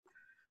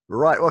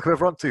Right, welcome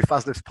everyone to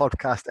Fazlifts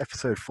Podcast,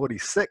 episode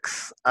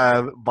 46.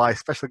 My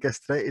special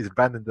guest today is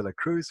Brandon De La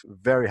Cruz.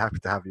 Very happy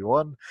to have you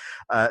on.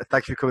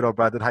 Thank you for coming on,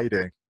 Brandon. How are you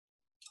doing?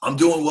 I'm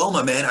doing well,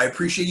 my man. I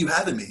appreciate you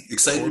having me.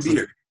 Excited to be Awesome.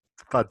 here.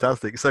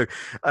 Fantastic. So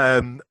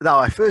now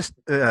I first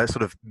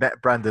sort of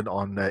met Brandon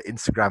on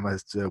Instagram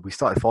as we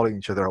started following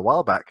each other a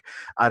while back,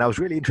 and I was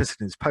really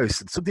interested in his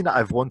posts. And something that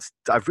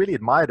I've really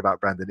admired about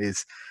Brandon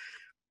is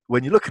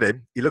when you look at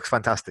him, he looks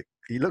fantastic.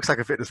 He looks like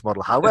a fitness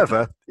model.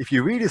 However, if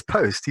you read his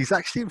post, he's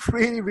actually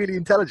really, really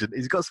intelligent.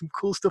 He's got some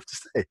cool stuff to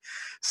say.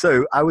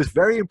 So I was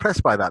very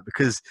impressed by that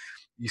because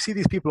you see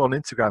these people on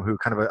Instagram who are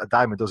kind of a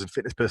dime a dozen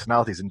fitness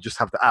personalities and just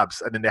have the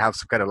abs, and then they have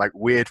some kind of like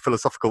weird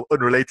philosophical,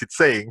 unrelated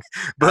saying.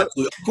 But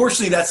Absolutely.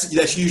 Unfortunately,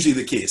 that's usually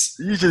the case.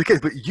 usually the case.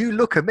 But you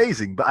look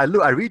amazing. But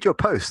I read your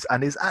post,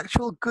 and there's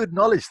actual good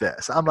knowledge there.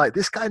 So I'm like,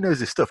 this guy knows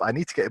his stuff. I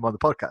need to get him on the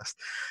podcast.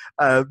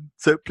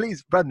 So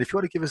please, Brandon, if you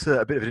want to give us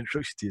a bit of an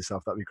introduction to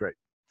yourself, that'd be great.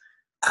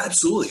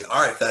 Absolutely.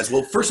 All right, Faz.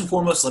 Well, first and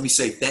foremost, let me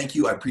say thank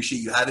you. I appreciate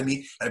you having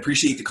me. I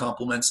appreciate the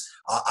compliments.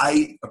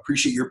 I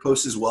appreciate your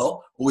posts as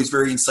well. Always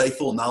very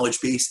insightful,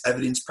 knowledge-based,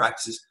 evidence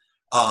practices,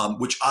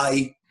 which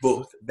I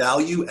both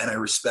value and I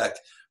respect.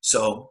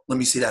 So let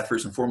me say that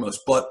first and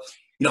foremost. But,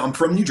 I'm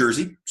from New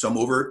Jersey, so I'm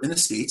over in the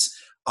States.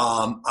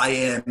 I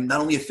am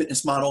not only a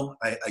fitness model,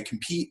 I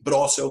compete, but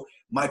also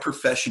my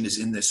profession is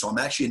in this. So I'm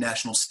actually a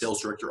national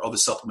sales director of a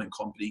supplement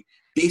company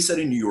based out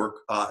of New York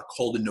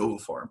called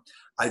Innovapharm.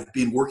 I've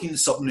been working in the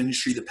supplement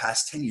industry the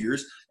past 10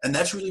 years, and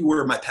that's really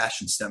where my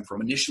passion stemmed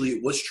from. Initially,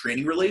 it was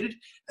training related,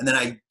 and then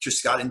I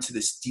just got into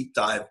this deep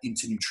dive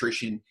into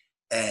nutrition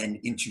and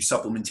into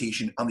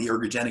supplementation on the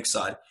ergogenic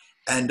side.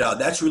 And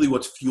that's really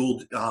what's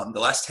fueled the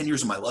last 10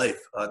 years of my life.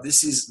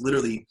 This is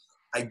literally,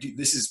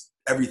 this is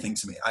everything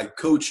to me. I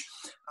coach,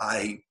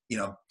 I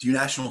do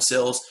national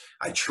sales,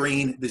 I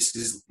train. This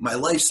is my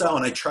lifestyle,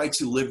 and I try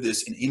to live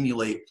this and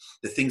emulate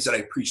the things that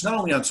I preach, not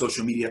only on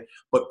social media,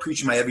 but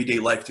preach in my everyday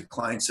life to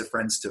clients, to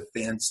friends, to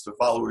fans, to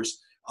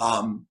followers,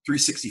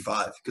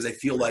 365. Because I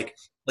feel like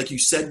you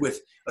said,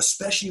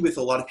 especially with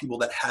a lot of people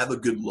that have a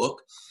good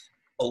look,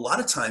 a lot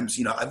of times,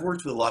 I've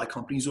worked with a lot of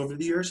companies over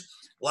the years.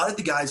 A lot of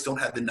the guys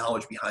don't have the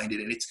knowledge behind it,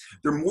 and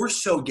they're more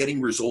so getting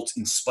results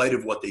in spite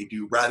of what they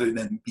do rather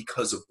than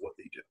because of what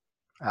they do.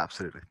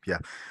 Absolutely, yeah,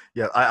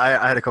 yeah.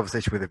 I had a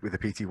conversation with a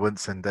PT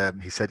once, and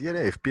he said,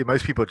 if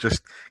most people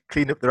just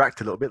clean up their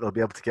act a little bit, they'll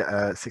be able to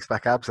get six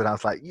pack abs. And I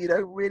was like, you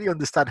don't really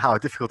understand how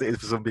difficult it is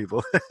for some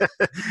people. Yeah,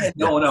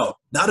 Yeah, no,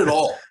 not at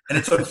all. And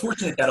it's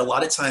unfortunate that a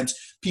lot of times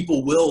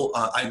people will,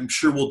 I'm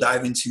sure we'll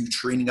dive into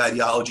training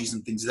ideologies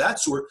and things of that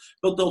sort,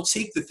 but they'll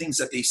take the things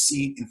that they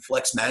see in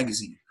Flex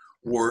magazine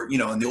or,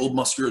 in the old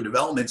muscular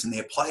developments, and they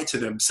apply it to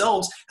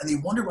themselves, and they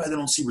wonder why they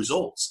don't see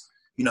results.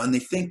 And they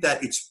think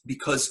that it's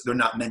because they're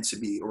not meant to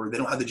be, or they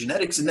don't have the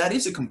genetics. And that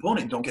is a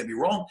component, don't get me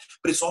wrong,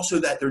 but it's also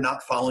that they're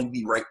not following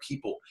the right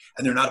people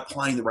and they're not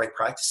applying the right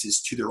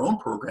practices to their own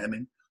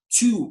programming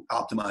to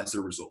optimize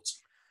their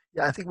results.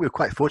 yeah. I think we're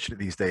quite fortunate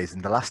these days.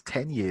 In the last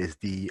 10 years,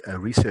 the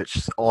research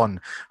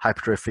on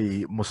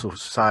hypertrophy, muscle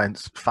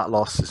science, fat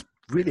loss has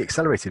really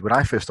accelerated. When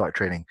I first started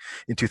training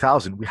in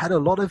 2000, we had a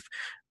lot of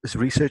this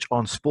research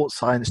on sports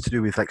science to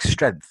do with like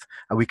strength,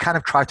 and we kind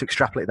of tried to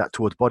extrapolate that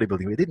towards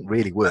bodybuilding. It didn't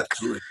really work,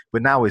 Absolutely.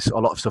 but now is a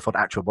lot of stuff on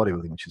actual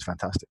bodybuilding, which is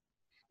fantastic.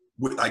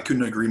 I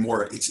couldn't agree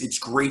more. It's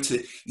great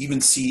to even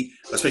see,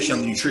 especially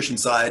on the nutrition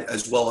side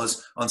as well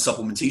as on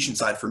supplementation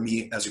side for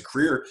me as a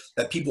career,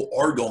 that people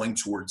are going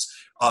towards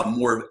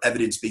more of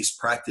evidence-based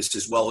practice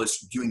as well as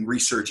doing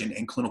research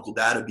and clinical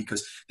data.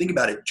 Because think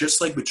about it, just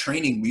like with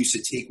training, we used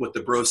to take what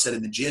the bro said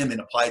in the gym and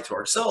apply it to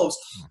ourselves.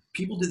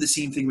 People did the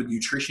same thing with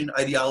nutrition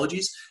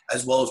ideologies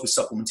as well as with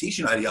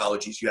supplementation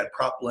ideologies. You had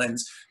prop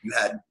blends, you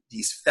had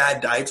these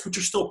fad diets, which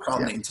are still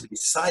prominent in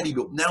today's society,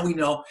 but now we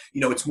know,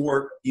 it's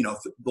more, the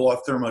law of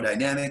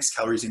thermodynamics,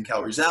 calories in,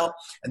 calories out,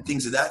 and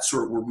things of that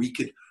sort, where we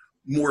could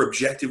more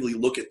objectively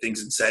look at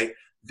things and say,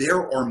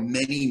 there are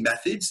many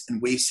methods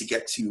and ways to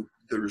get to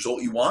the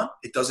result you want.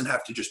 It doesn't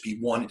have to just be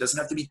one. It doesn't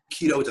have to be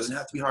keto. It doesn't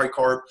have to be high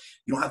carb.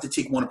 You don't have to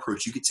take one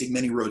approach. You could take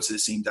many roads to the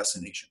same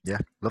destination. Yeah,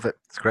 love it.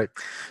 It's great.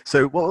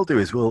 So what we'll do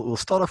is we'll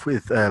start off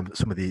with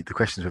some of the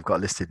questions we've got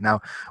listed. Now,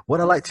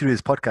 what I like to do in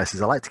this podcast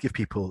is I like to give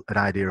people an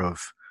idea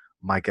of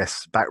my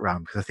guest's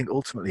background, because I think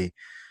ultimately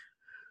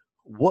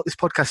what this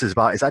podcast is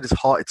about is at its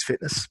heart, it's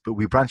fitness, but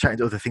we branch out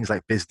into other things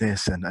like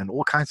business and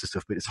all kinds of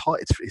stuff. But its heart,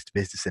 it's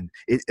business, and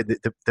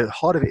the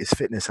heart of it is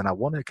fitness. And I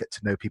want to get to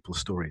know people's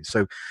stories.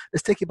 So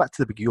let's take it back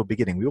to your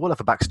beginning. We all have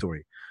a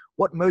backstory.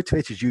 What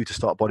motivated you to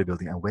start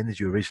bodybuilding, and when did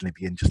you originally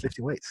begin just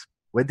lifting weights?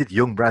 When did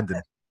young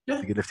Brandon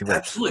begin lifting weights?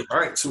 Absolutely. All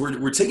right. So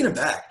we're taking it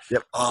back.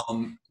 Yep.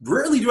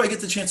 Rarely do I get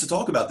the chance to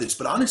talk about this,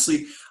 but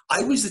honestly,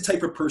 I was the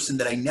type of person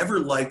that I never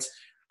liked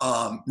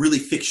really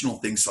fictional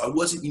things. So I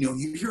wasn't,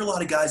 you hear a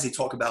lot of guys, they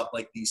talk about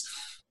like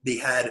they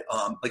had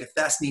like a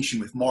fascination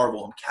with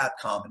Marvel and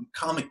Capcom and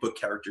comic book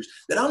characters.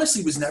 That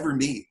honestly was never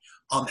me.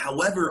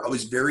 However, I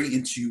was very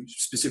into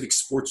specific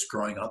sports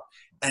growing up,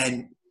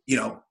 and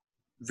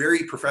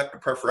very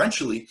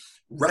preferentially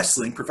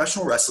wrestling,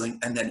 professional wrestling,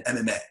 and then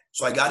MMA.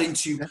 So I got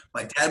into,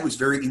 my dad was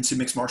very into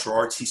mixed martial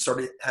arts. He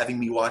started having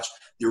me watch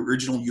the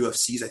original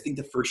UFCs. I think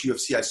the first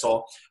UFC I saw,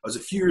 I was a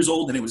few years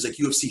old, and it was like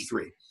UFC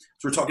 3.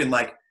 So we're talking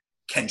like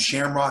Ken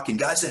Shamrock and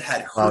guys that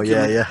had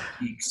Herculean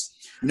techniques.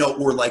 You know,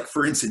 or like,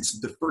 for instance,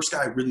 the first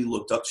guy I really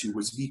looked up to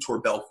was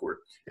Vitor Belfort.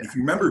 And if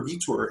you remember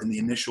Vitor in the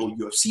initial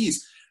UFCs,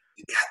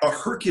 a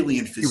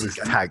Herculean physique.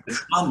 He was tagged.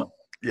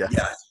 Yeah.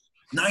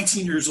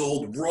 19 years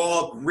old,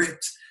 raw,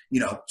 ripped,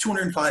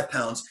 205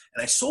 pounds.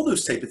 And I saw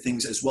those type of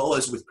things as well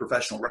as with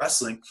professional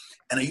wrestling.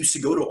 And I used to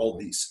go to all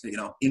these,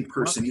 in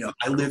person.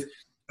 I live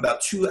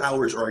about 2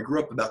 hours, or I grew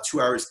up about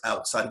 2 hours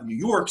outside of New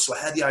York. So I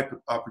had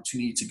the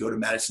opportunity to go to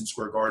Madison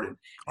Square Garden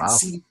and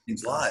see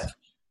things live.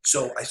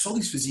 So I saw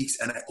these physiques,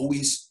 and I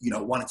always,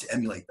 wanted to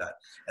emulate that.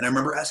 And I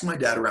remember asking my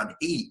dad around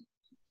 8,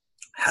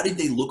 how did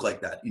they look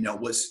like that?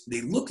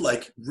 They looked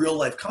like real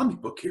life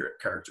comic book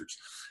characters.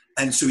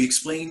 And so he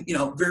explained,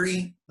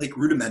 very like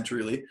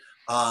rudimentarily,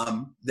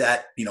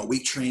 that,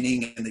 weight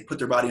training, and they put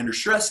their body under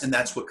stress, and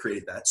that's what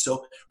created that.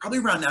 So probably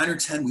around 9 or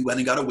 10, we went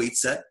and got a weight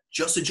set,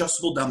 just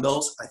adjustable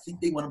dumbbells. I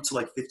think they went up to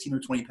like 15 or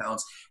 20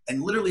 pounds.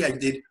 And literally I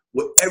did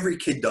what every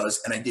kid does.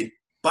 And I did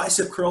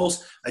bicep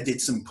curls, I did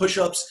some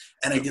push-ups,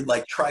 and I did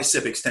like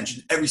tricep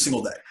extension every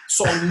single day.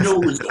 Saw no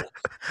result.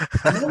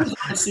 And that was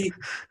honestly,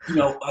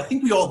 I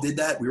think we all did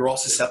that. We were all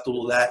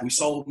susceptible to that. We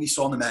saw what we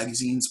saw in the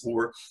magazines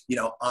or,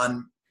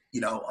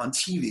 on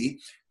TV,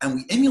 and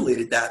we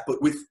emulated that, but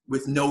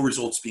with no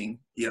results being,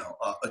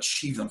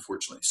 achieved,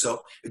 unfortunately.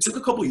 So it took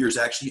a couple of years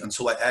actually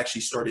until I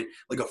actually started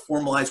like a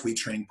formalized weight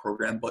training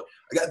program. But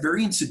I got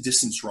very into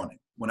distance running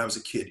when I was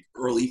a kid,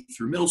 early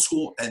through middle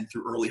school and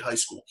through early high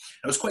school.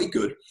 I was quite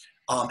good.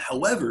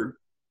 However,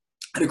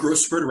 I had a growth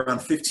spurt around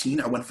 15.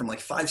 I went from like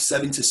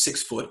 5'7" to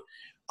 6 foot.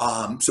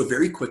 So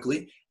very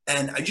quickly,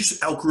 and I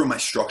just outgrew my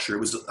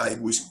structure. I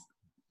was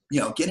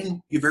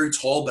getting very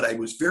tall, but I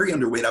was very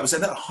underweight. I was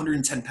about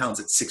 110 pounds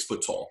at 6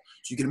 foot tall.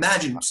 So you can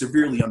imagine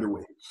severely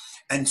underweight.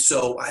 And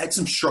so I had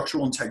some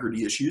structural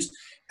integrity issues,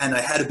 and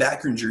I had a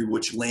back injury,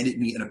 which landed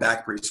me in a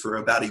back brace for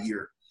about a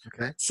year.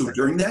 Okay. So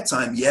during that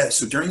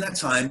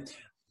time,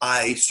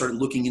 I started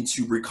looking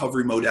into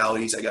recovery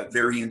modalities. I got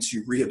very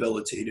into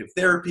rehabilitative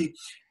therapy,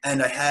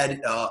 and I had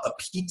a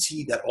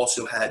PT that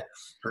also had,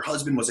 her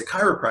husband was a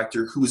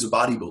chiropractor who was a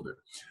bodybuilder.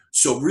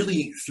 So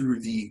really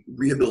through the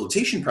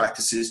rehabilitation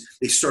practices,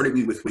 they started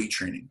me with weight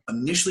training,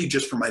 initially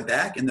just for my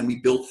back, and then we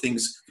built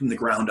things from the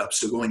ground up.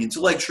 So going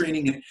into leg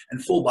training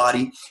and full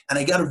body, and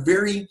I got a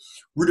very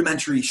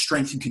rudimentary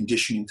strength and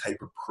conditioning type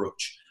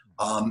approach.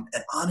 And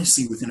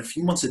honestly, within a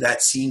few months of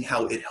that, seeing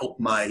how it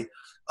helped my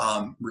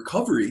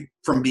recovery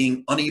from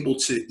being unable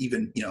to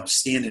even,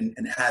 stand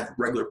and have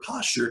regular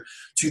posture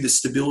to the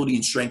stability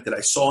and strength that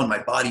I saw in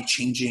my body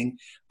changing,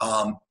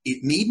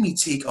 it made me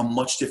take a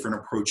much different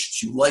approach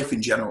to life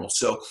in general.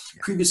 So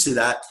previous to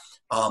that,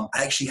 I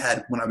actually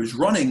had, when I was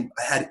running,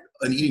 I had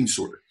an eating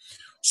disorder.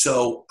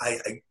 So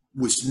I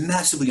was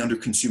massively under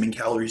consuming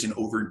calories and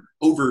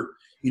over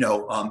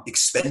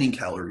expending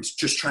calories,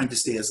 just trying to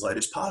stay as light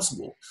as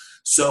possible.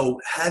 So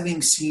having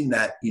seen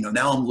that,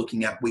 now I'm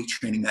looking at weight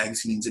training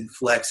magazines and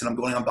Flex, and I'm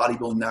going on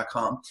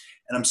bodybuilding.com,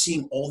 and I'm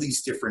seeing all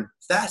these different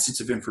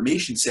facets of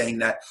information saying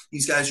that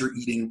these guys are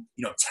eating,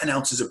 10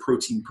 ounces of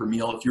protein per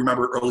meal. If you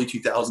remember early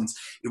 2000s,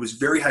 it was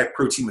very high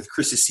protein with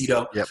Chris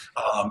Aceto,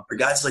 or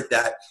guys like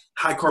that,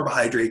 high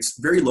carbohydrates,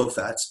 very low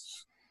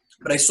fats.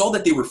 But I saw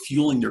that they were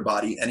fueling their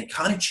body, and it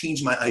kind of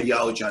changed my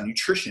ideology on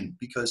nutrition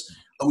because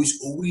I was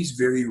always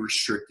very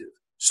restrictive.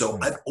 So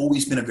I've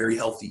always been a very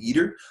healthy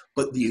eater,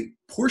 but the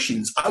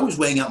portions, I was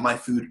weighing out my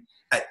food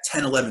at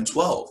 10, 11,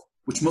 12,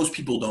 which most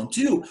people don't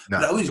do,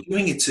 but I was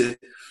doing it to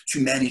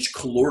manage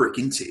caloric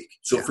intake.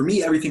 So for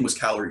me, everything was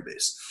calorie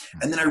based.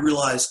 And then I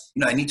realized,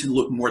 I need to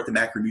look more at the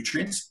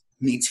macronutrients,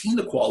 maintain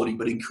the quality,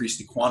 but increase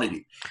the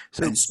quantity.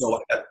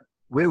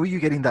 Where were you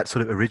getting that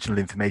sort of original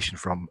information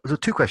from? So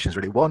 2 questions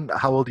really. One,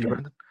 how old are you,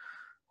 Brendan?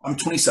 I'm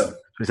 27.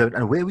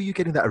 And where were you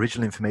getting that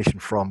original information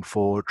from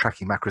for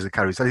tracking macros and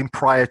calories? I think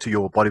prior to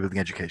your bodybuilding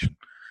education.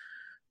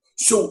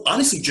 So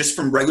honestly, just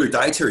from regular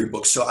dietary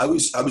books. So I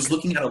was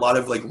looking at a lot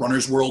of like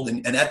Runner's World,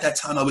 and at that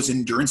time I was an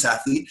endurance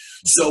athlete.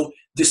 So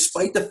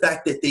despite the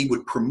fact that they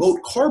would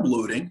promote carb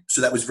loading,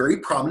 so that was very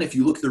prominent. If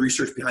you look at the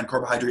research behind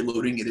carbohydrate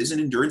loading, it is in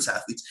endurance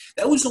athletes.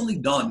 That was only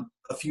done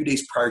a few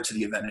days prior to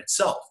the event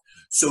itself.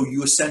 So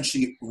you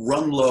essentially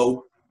run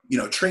low,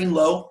 train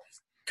low,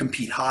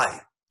 compete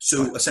high.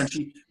 So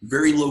essentially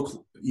very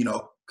low,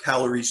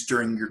 calories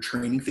during your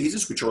training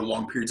phases, which are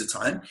long periods of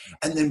time.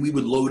 And then we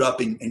would load up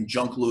and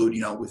junk load,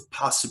 with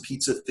pasta,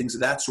 pizza, things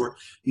of that sort,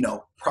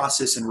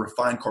 process and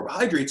refined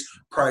carbohydrates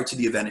prior to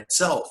the event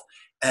itself.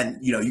 And,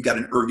 you got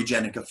an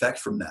ergogenic effect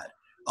from that.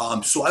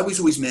 So I was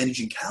always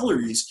managing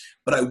calories,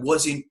 but I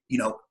wasn't,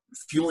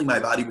 fueling my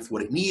body with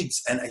what it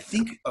needs. And I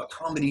think a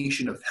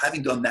combination of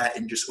having done that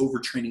and just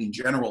overtraining in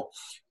general,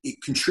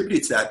 it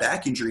contributed to that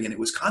back injury. And it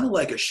was kind of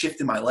like a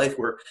shift in my life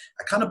where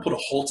I kind of put a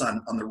halt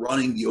on the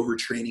running, the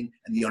overtraining,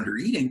 and the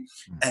undereating.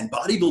 And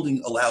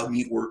bodybuilding allowed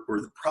me, or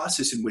the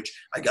process in which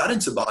I got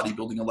into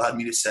bodybuilding allowed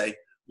me to say,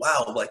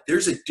 wow, like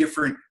there's a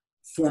different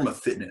form of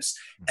fitness.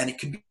 And it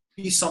could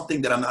be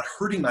something that I'm not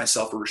hurting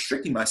myself or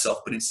restricting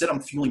myself, but instead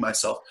I'm fueling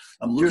myself.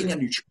 I'm looking at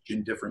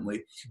nutrition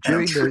differently, and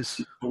I'm trying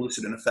to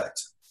elicit an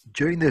effect.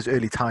 During those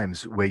early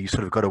times where you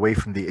sort of got away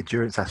from the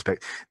endurance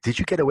aspect, did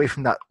you get away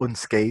from that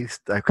unscathed?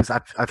 Because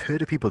I've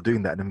heard of people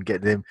doing that and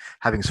them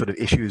having sort of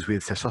issues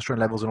with testosterone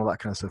levels and all that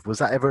kind of stuff. Was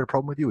that ever a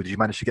problem with you, or did you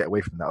manage to get away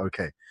from that?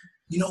 Okay.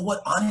 You know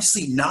what?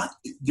 Honestly,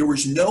 there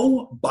was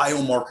no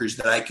biomarkers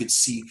that I could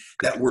see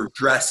that were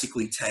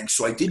drastically tanked.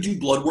 So I did do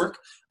blood work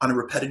on a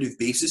repetitive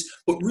basis,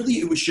 but really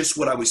it was just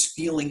what I was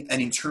feeling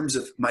and in terms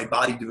of my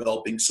body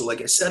developing. So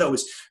like I said, I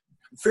was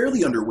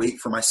fairly underweight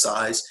for my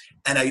size,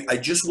 and I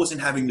just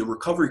wasn't having the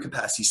recovery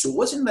capacity. So it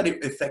wasn't that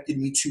it affected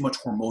me too much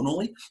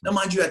hormonally. Now,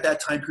 mind you, at that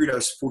time period, I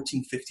was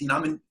 14,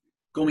 15.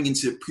 Going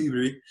into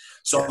puberty.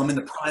 So I'm in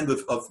the prime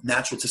of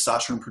natural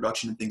testosterone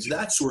production and things of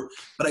that sort.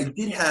 But I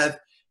did have,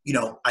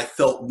 I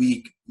felt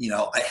weak.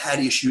 I had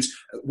issues.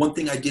 One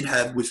thing I did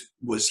have was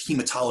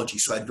hematology.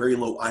 So I had very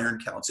low iron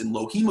counts and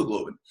low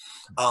hemoglobin.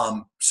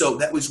 So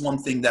that was one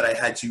thing that I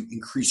had to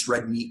increase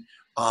red meat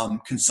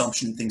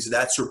consumption and things of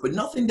that sort, but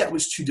nothing that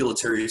was too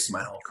deleterious to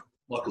my health,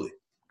 luckily.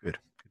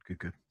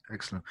 Good.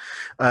 Excellent.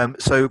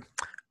 So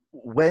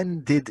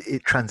when did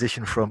it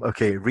transition from,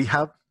 okay,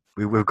 rehab?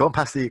 We've gone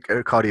past the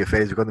cardio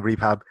phase, we've gone the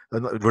rehab,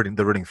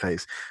 the running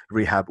phase,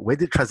 rehab. When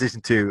did it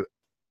transition to,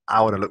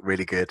 I want to look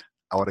really good,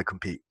 I want to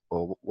compete?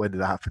 Or when did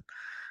that happen?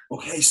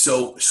 Okay,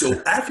 so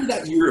after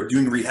that year of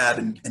doing rehab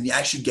and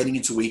actually getting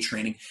into weight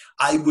training,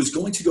 I was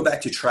going to go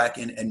back to track.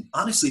 And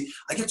honestly,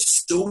 I got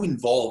so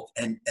involved.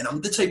 And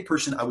I'm the type of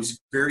person, I was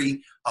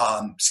very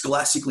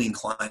scholastically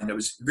inclined. I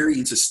was very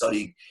into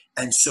studying.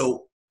 And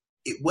so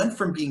it went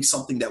from being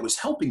something that was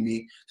helping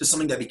me to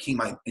something that became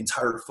my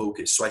entire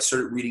focus. So I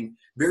started reading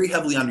very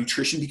heavily on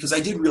nutrition because I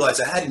did realize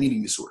I had an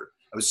eating disorder.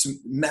 I was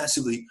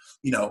massively,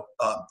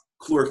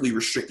 calorically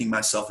restricting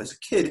myself as a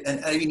kid,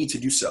 and I didn't need to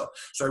do so.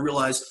 So I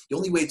realized the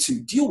only way to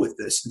deal with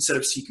this, instead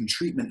of seeking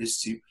treatment, is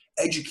to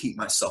educate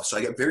myself. So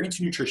I got very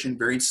into nutrition,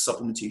 very into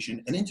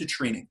supplementation, and into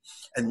training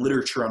and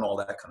literature on all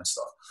that kind of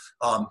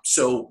stuff.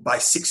 So by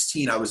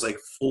 16, I was like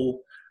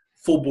full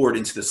board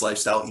into this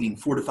lifestyle, eating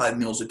 4 to 5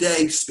 meals a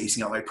day,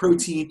 spacing out my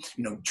protein,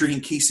 drinking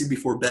casein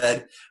before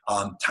bed,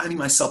 timing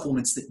my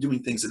supplements,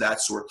 doing things of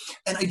that sort.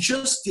 And I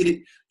just did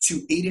it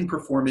to aid in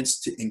performance,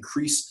 to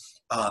increase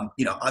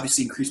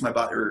obviously increase my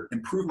body or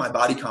improve my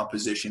body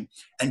composition.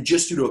 And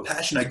just due to a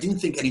passion, I didn't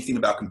think anything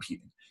about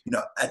competing.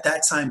 At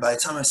that time, by the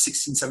time I was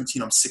 16,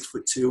 17, I'm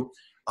 6'2".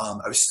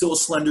 I was still a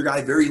slender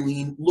guy, very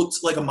lean, looked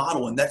like a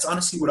model. And that's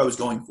honestly what I was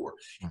going for.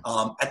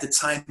 At the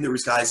time, there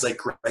was guys like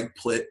Greg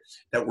Plitt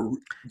that were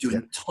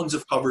doing tons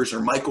of covers, or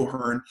Michael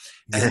Hearn.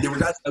 And there were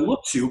guys I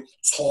looked to,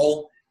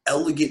 tall,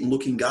 elegant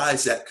looking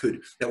guys that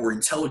were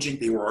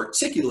intelligent, they were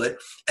articulate,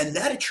 and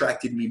that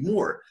attracted me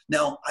more.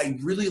 Now, I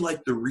really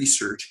liked the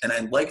research, and I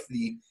liked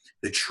the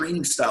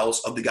training styles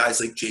of the guys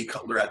like Jay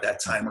Cutler at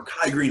that time, or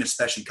Kai Green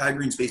especially. Kai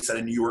Green's based out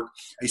of New York.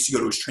 I used to go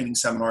to his training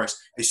seminars.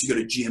 I used to go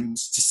to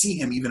gyms to see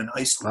him even in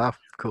high school. Wow,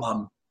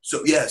 cool.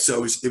 So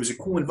it was a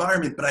cool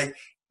environment, but I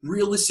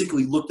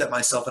realistically looked at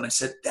myself and I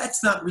said,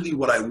 that's not really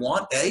what I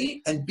want,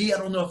 A, and B, I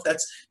don't know if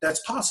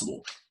that's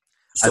possible.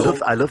 So,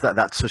 I love that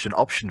that's such an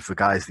option for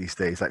guys these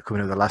days, like coming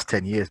over the last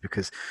 10 years,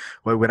 because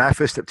when I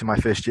first stepped to my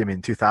first gym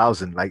in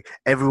 2000, like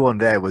everyone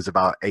there was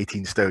about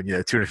 18 stone,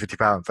 250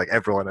 pounds, like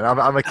everyone. And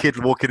I'm a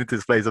kid walking into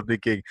this place, I'm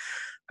thinking,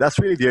 that's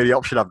really the only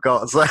option I've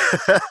got. So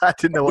I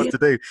didn't know what to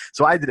do.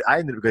 So I ended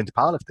up going to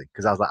powerlifting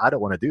because I was like, I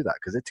don't want to do that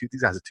because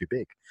these guys are too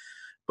big.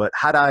 But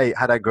had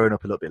I grown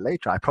up a little bit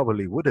later, I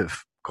probably would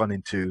have gone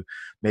into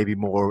maybe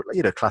more,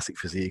 classic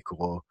physique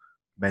or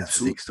men's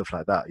physique, stuff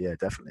like that. Yeah,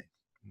 definitely.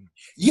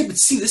 Yeah, but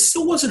see, this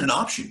still wasn't an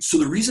option. So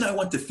the reason I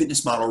went the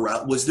fitness model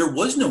route was there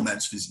was no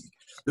men's physique.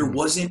 There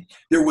was the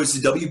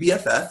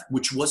WBFF,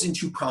 which wasn't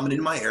too prominent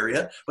in my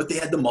area, but they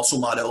had the muscle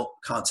model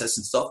contests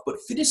and stuff. But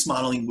fitness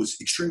modeling was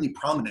extremely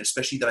prominent,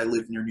 especially that I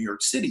lived near New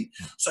York City.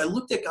 So I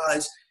looked at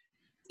guys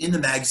in the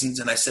magazines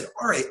and I said,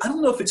 all right, I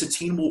don't know if it's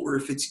attainable or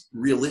if it's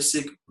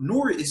realistic,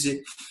 nor is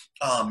it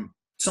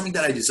something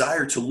that I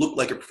desire to look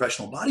like a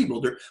professional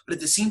bodybuilder. But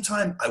at the same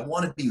time, I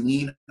want to be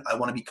lean. I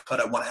want to be cut.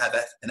 I want to have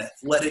an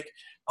athletic,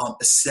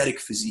 aesthetic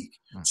physique.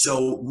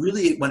 So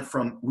really it went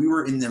from, we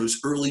were in those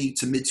early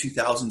to mid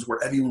 2000s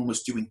where everyone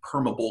was doing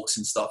perma bulks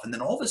and stuff. And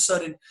then all of a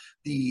sudden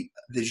the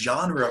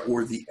genre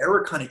or the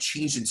era kind of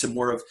changed into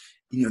more of,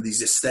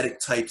 these aesthetic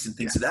types and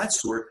things of that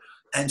sort.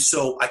 And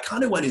so I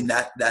kind of went in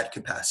that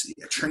capacity.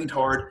 I trained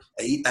hard,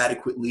 I ate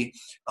adequately,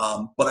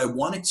 but I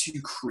wanted to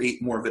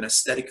create more of an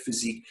aesthetic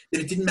physique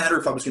that it didn't matter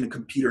if I was going to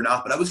compete or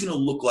not, but I was going to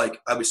look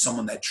like I was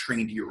someone that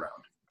trained year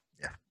round.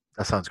 Yeah,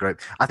 That sounds great.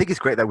 I think it's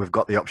great that we've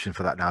got the option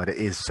for that now, and it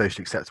is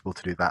socially acceptable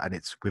to do that.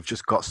 And we've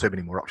just got so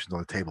many more options on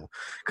the table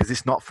because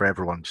it's not for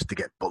everyone just to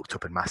get bulked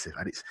up and massive.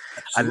 And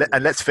Absolutely.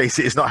 and let's face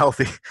it, it's not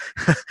healthy.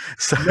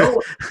 So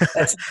No,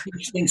 that's a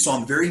huge thing. So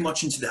I'm very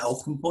much into the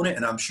health component,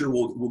 and I'm sure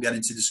we'll get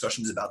into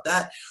discussions about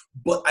that.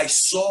 But I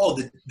saw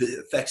the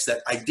effects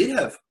that I did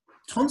have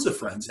tons of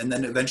friends, and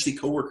then eventually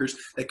coworkers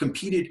that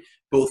competed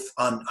both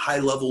on high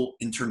level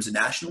in terms of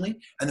nationally,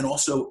 and then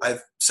also I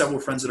have several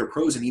friends that are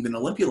pros and even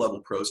Olympia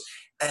level pros,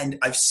 and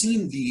I've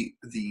seen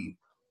the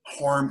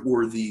harm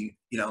or the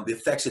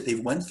effects that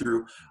they've went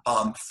through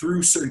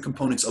certain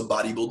components of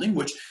bodybuilding,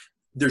 which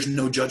there's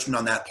no judgment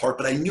on that part,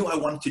 but I knew I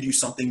wanted to do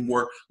something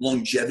more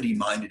longevity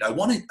minded. I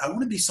want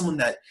to be someone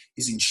that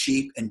is in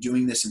shape and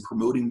doing this and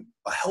promoting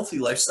a healthy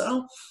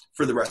lifestyle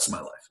for the rest of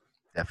my life.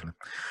 definitely.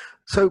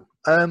 So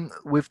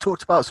we've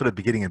talked about sort of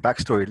beginning and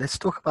backstory. Let's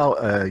talk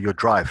about your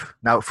drive.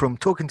 Now, from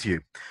talking to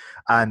you,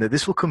 and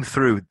this will come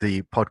through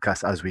the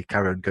podcast as we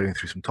carry on going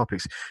through some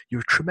topics,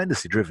 you're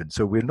tremendously driven.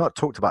 So we've not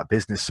talked about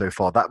business so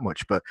far that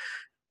much, but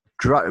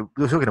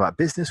we're talking about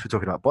business, we're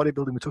talking about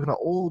bodybuilding, we're talking about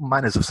all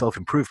manners of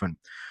self-improvement.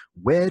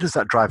 Where does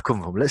that drive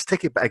come from? Let's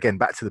take it again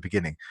back to the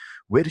beginning.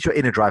 Where does your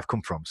inner drive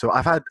come from? So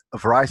I've had a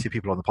variety of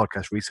people on the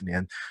podcast recently,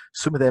 and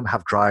some of them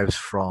have drives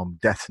from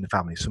deaths in the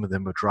family. Some of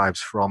them are drives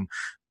from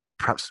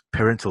perhaps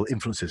parental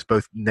influences,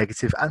 both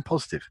negative and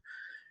positive.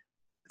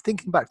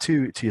 Thinking back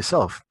to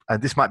yourself,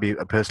 and this might be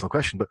a personal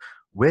question, but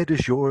where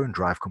does your own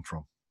drive come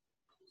from?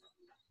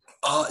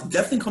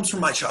 Definitely comes from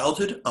my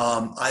childhood.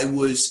 I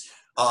was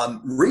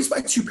raised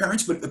by two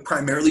parents, but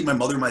primarily my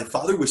mother. My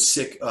father was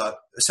sick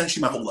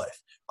essentially my whole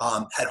life.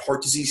 Had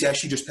heart disease. He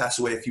actually just passed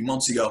away a few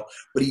months ago,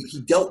 but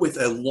he dealt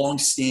with a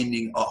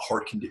long-standing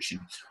heart condition.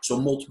 So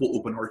multiple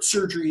open heart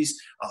surgeries,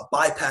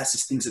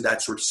 bypasses, things of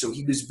that sort. So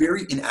he was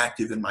very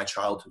inactive in my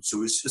childhood. So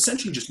it was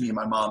essentially just me and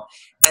my mom.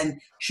 And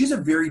she's a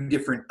very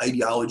different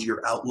ideology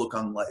or outlook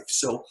on life.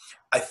 So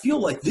I feel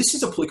like this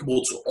is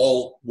applicable to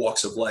all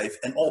walks of life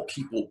and all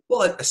people,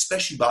 but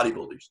especially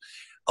bodybuilders.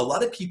 A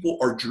lot of people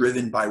are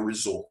driven by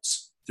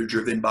results. They're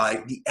driven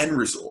by the end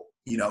result.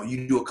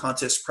 You do a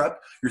contest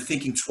prep, you're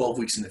thinking 12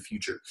 weeks in the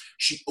future.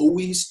 She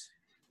always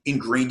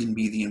ingrained in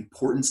me the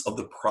importance of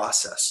the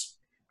process.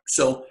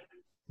 So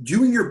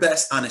doing your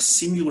best on a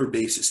singular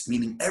basis,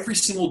 meaning every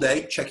single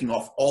day, checking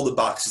off all the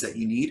boxes that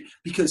you need,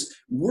 because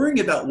worrying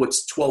about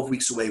what's 12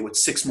 weeks away,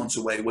 what's 6 months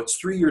away, what's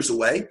 3 years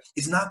away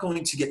is not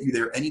going to get you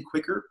there any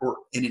quicker or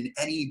in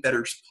any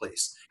better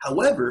place.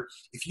 However,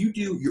 if you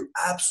do your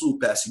absolute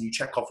best and you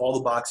check off all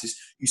the boxes,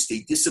 you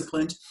stay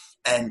disciplined,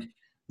 and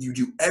you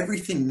do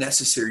everything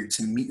necessary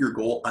to meet your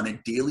goal on a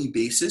daily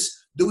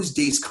basis, those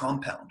days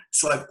compound.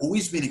 So I've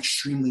always been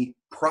extremely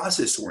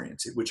process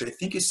oriented, which I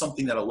think is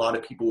something that a lot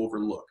of people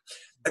overlook.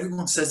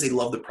 Everyone says they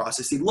love the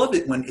process. They love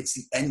it when it's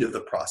the end of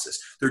the process.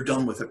 They're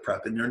done with the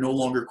prep and they're no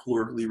longer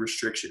calorically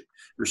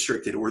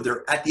restricted, or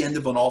they're at the end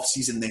of an off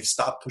season, they've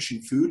stopped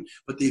pushing food,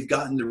 but they've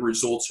gotten the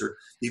results, or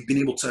they've been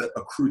able to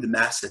accrue the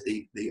mass that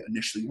they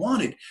initially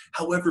wanted.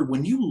 However,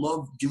 when you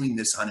love doing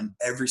this on an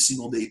every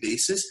single day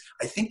basis,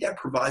 I think that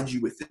provides you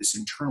with this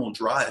internal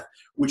drive,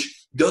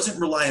 which doesn't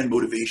rely on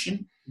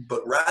motivation,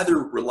 but rather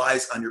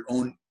relies on your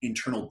own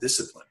internal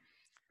discipline.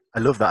 I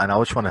love that, and I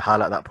just want to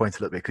highlight that point a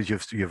little bit because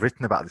you've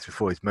written about this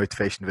before. It's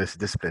motivation versus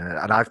discipline,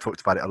 and I've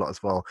talked about it a lot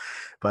as well.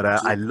 But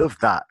I love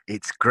that.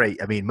 It's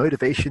great. I mean,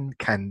 motivation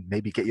can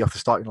maybe get you off the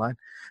starting line,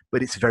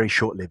 but it's very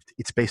short-lived.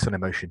 It's based on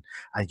emotion,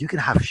 and you can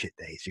have shit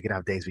days. You can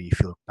have days where you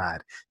feel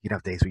bad. You can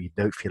have days where you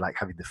don't feel like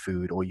having the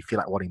food, or you feel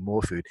like wanting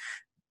more food.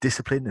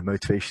 Discipline and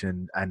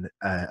motivation and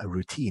a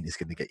routine is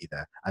going to get you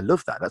there. I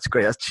love that. That's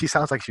great. She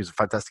sounds like she was a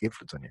fantastic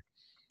influence on you.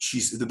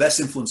 She's the best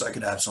influence I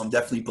could have, so I'm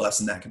definitely blessed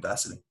in that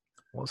capacity.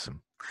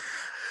 Awesome.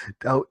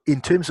 Now, in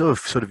terms of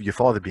sort of your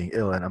father being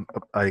ill, and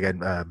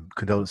again,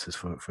 condolences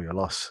for your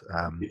loss.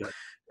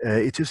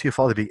 In terms of your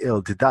father being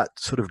ill, did that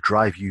sort of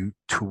drive you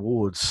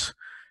towards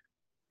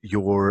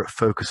your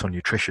focus on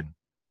nutrition?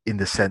 In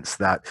the sense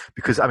that,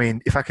 because I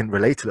mean, if I can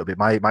relate a little bit,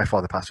 my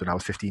father passed when I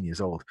was 15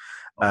 years old,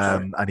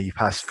 and he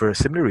passed for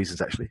similar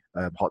reasons actually,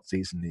 heart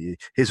disease, and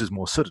his was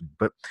more sudden.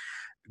 But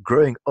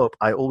growing up,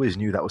 I always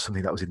knew that was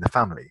something that was in the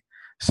family.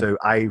 So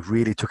I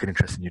really took an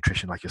interest in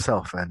nutrition like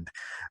yourself. And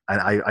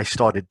I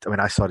started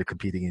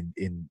competing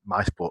in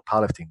my sport,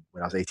 powerlifting,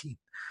 when I was 18.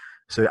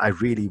 So I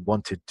really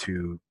wanted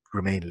to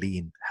remain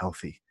lean,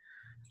 healthy.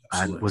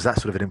 Absolutely. And was that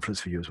sort of an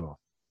influence for you as well?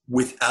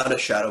 Without a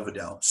shadow of a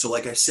doubt. So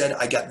like I said,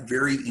 I got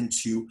very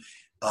into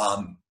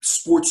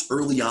sports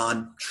early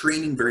on,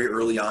 training very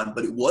early on,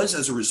 but it was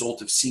as a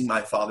result of seeing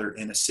my father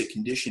in a sick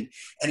condition.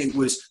 And it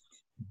was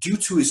due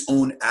to his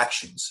own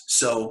actions.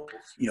 So,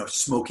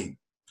 smoking,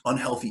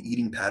 unhealthy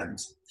eating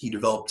patterns. He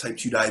developed type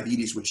 2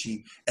 diabetes, which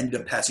he ended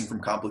up passing from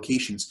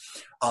complications.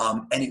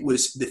 And it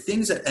was the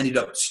things that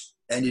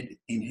ended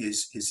in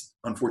his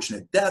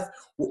unfortunate death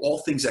were all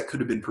things that could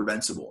have been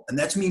preventable. And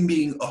that's me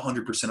being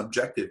 100%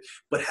 objective.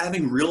 But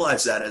having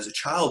realized that as a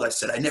child, I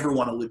said, I never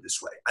want to live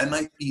this way. I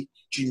might be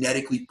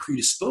genetically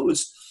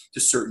predisposed to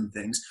certain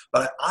things,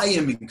 but I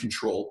am in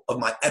control of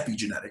my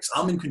epigenetics.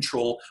 I'm in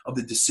control of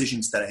the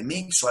decisions that I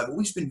make. So I've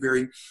always been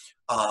very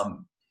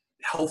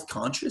health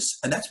conscious,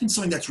 and that's been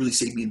something that's really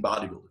saved me in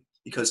bodybuilding,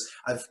 because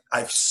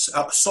I've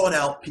sought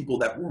out people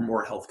that were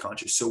more health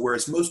conscious. So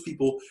whereas most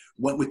people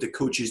went with the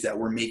coaches that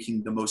were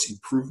making the most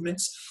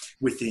improvements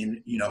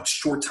within,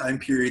 short time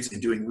periods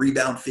and doing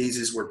rebound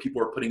phases where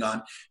people are putting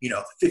on,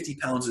 50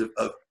 pounds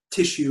of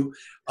tissue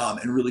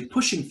and really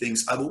pushing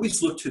things, I've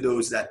always looked to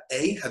those that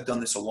A, have done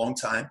this a long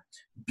time,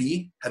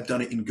 B, have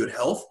done it in good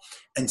health,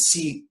 and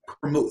C,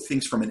 promote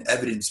things from an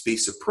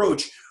evidence-based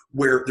approach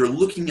where they're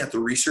looking at the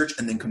research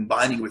and then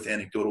combining with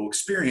anecdotal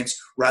experience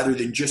rather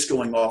than just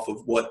going off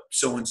of what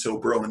so-and-so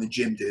bro in the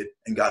gym did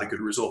and got a good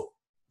result.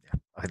 Yeah,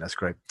 I think that's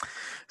great.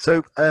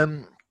 So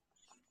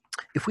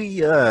if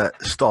we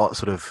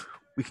start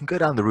we can go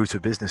down the route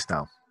of business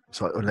now.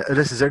 So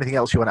unless there's anything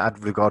else you want to add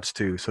with regards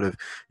to sort of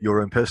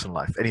your own personal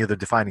life, any other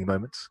defining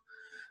moments?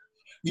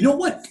 You know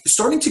what?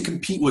 Starting to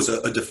compete was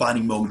a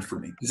defining moment for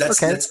me.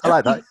 That's I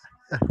like that.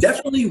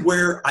 Definitely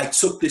where I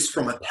took this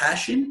from a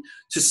passion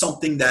to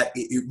something that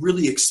it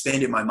really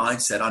expanded my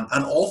mindset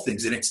on all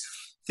things. And it's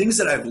things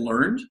that I've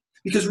learned.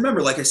 Because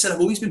remember, like I said, I've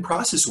always been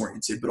process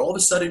oriented, but all of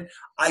a sudden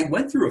I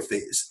went through a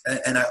phase,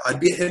 and I'd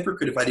be a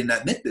hypocrite if I didn't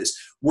admit this,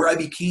 where I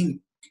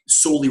became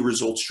solely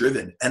results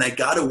driven. And I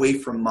got away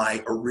from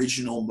my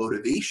original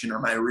motivation or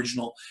my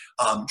original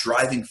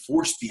driving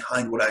force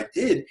behind what I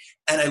did.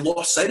 And I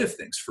lost sight of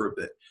things for a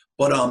bit.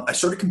 But I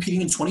started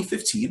competing in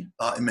 2015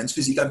 in men's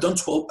physique. I've done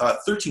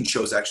 13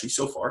 shows actually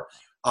so far,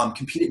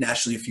 competed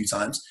nationally a few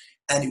times.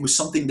 And it was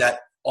something that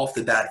off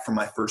the bat from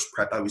my first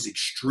prep, I was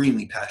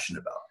extremely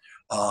passionate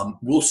about.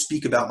 We'll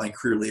speak about my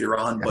career later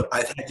on, but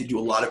I've had to do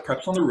a lot of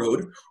preps on the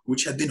road,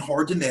 which have been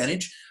hard to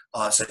manage.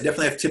 So I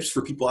definitely have tips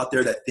for people out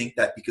there that think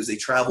that because they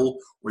travel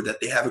or that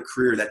they have a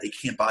career that they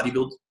can't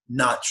bodybuild.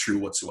 Not true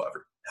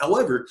whatsoever.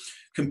 However,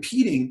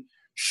 competing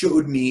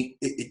showed me,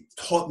 it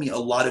taught me a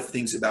lot of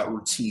things about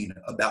routine,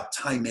 about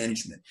time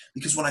management.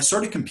 Because when I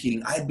started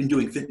competing, I had been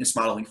doing fitness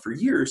modeling for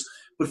years,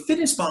 but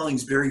fitness modeling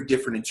is very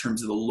different in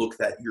terms of the look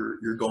that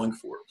you're going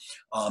for.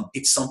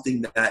 It's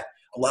something that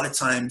a lot of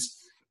times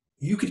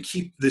you could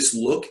keep this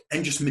look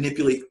and just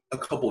manipulate a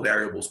couple of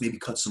variables, maybe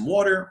cut some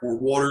water or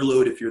water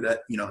load if you're that,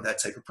 that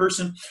type of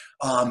person.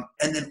 And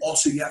then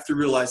also you have to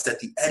realize that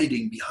the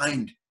editing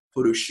behind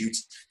photo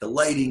shoots, the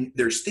lighting,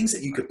 there's things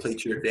that you could play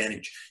to your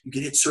advantage. You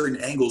can hit certain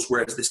angles,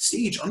 whereas the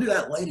stage under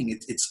that lighting,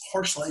 it's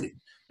harsh lighting.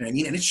 You know what I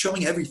mean? And it's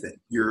showing everything,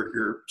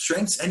 your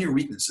strengths and your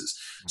weaknesses.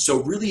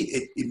 So really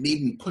it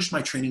made me push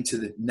my training to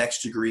the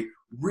next degree,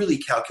 really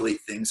calculate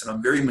things. And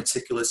I'm very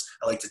meticulous.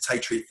 I like to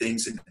titrate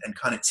things and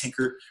kind of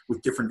tinker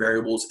with different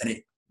variables. And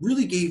it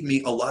really gave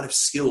me a lot of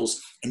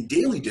skills and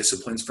daily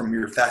disciplines, from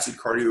your fasted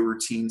cardio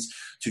routines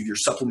to your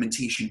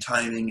supplementation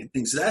timing and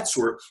things of that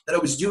sort that I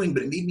was doing,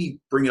 but it made me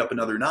bring it up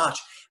another notch.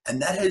 And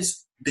that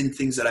has been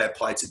things that I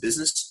applied to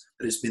business.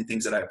 That has been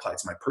things that I applied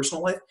to my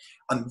personal life.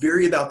 I'm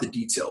very about the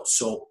details.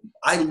 So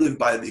I live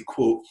by the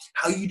quote,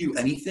 how you do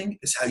anything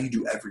is how you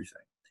do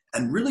everything.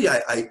 And really,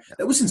 I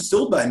that was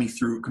instilled by me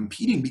through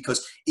competing,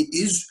 because it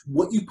is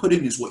what you put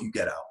in is what you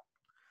get out.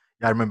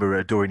 Yeah, I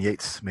remember Dorian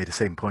Yates made the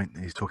same point.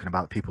 He's talking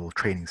about people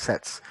training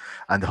sets,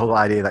 and the whole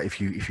idea that if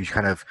you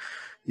kind of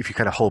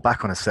hold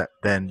back on a set,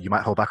 then you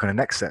might hold back on the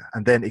next set,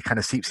 and then it kind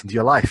of seeps into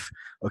your life.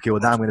 Okay,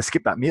 well now I'm going to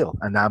skip that meal,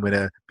 and now I'm going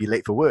to be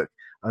late for work,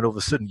 and all of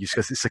a sudden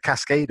it's a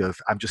cascade of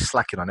I'm just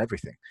slacking on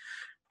everything.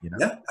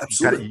 Yeah,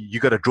 absolutely. You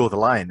got to draw the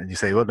line, and you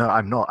say, well, no,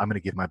 I'm not. I'm going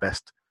to give my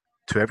best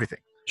to everything.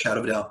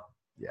 Shadow it out.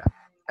 Yeah,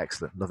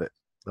 excellent. Love it.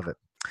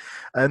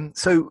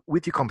 So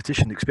with your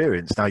competition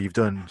experience, now you've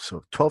done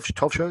sort of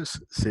 12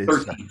 shows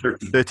since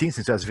 13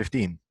 since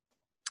 2015.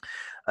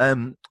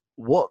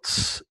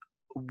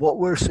 What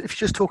were, if you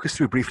just talk us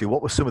through briefly,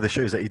 what were some of the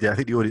shows that you did? I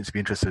think the audience would be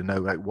interested to know,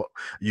 like, what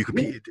you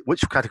competed,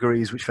 which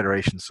categories, which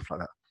federations, stuff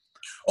like that.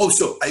 Oh,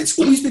 so it's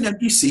always been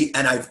NPC,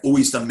 and I've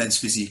always done men's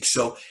physique.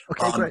 So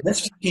men's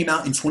physique came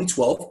out in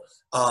 2012.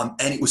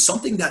 And it was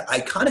something that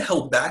I kind of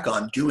held back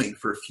on doing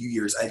for a few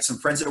years. I had some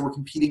friends that were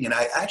competing, and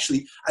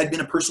I'd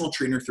been a personal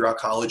trainer throughout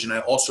college, and I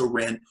also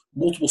ran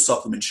multiple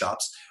supplement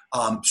shops.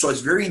 So I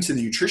was very into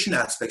the nutrition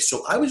aspect.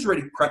 So I was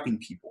already prepping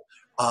people.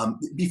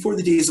 Before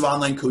the days of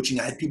online coaching,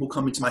 I had people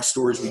come into my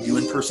stores. We do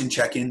in-person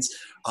check-ins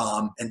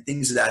and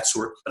things of that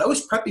sort. But I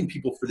was prepping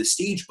people for the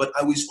stage, but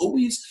I was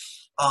always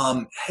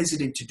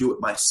hesitant to do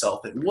it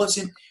myself. It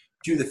wasn't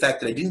due to the fact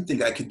that I didn't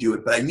think I could do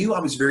it, but I knew I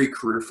was very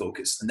career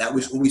focused, and that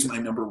was always my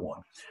number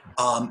one.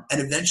 And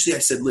eventually I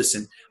said,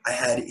 listen, I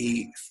had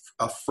a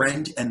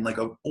friend and like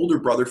an older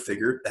brother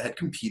figure that had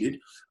competed,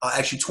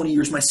 actually 20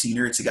 years my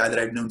senior. It's a guy that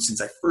I've known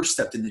since I first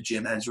stepped in the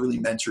gym and has really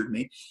mentored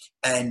me.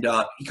 And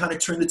he kind of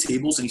turned the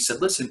tables and he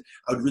said, listen,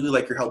 I would really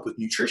like your help with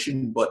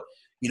nutrition, but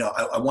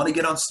I want to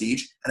get on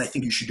stage and I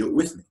think you should do it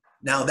with me.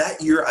 Now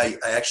that year, I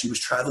actually was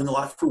traveling a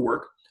lot for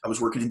work. I was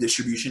working in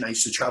distribution. I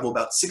used to travel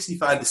about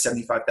 65 to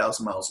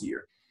 75,000 miles a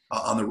year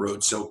on the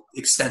road, so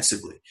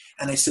extensively.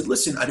 And I said,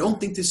 listen, I don't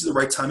think this is the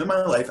right time in my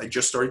life. I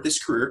just started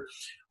this career.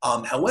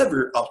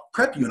 However, I'll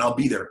prep you and I'll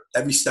be there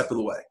every step of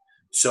the way.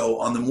 So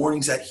on the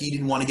mornings that he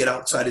didn't want to get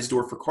outside his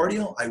door for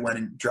cardio, I went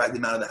and dragged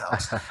him out of the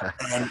house.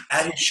 And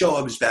at his show,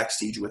 I was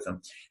backstage with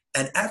him.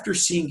 And after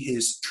seeing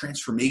his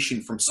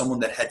transformation from someone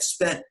that had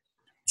spent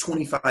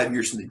 25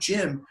 years in the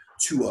gym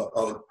to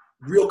a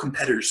real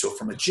competitor, so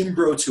from a gym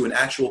bro to an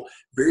actual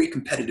very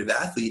competitive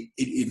athlete,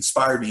 it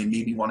inspired me and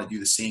made me want to do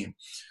the same.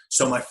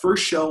 So my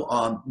first show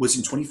was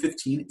in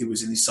 2015. It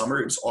was in the summer.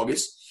 It was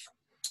August.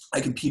 I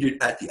competed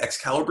at the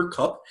Excalibur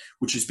Cup,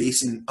 which is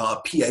based in PA,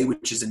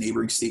 which is a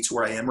neighboring state to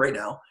where I am right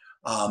now.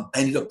 I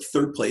ended up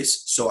third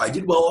place, so I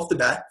did well off the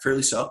bat,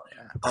 fairly so.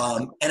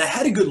 And I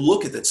had a good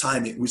look at the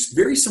time. It was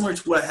very similar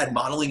to what I had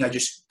modeling. I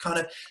just kind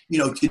of,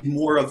 did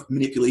more of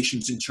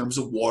manipulations in terms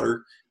of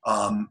water.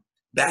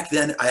 Back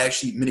then, I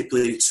actually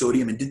manipulated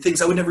sodium and did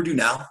things I would never do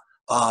now.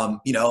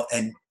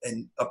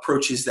 And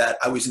approaches that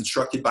I was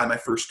instructed by my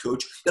first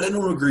coach that I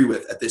don't agree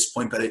with at this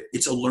point, but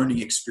it's a learning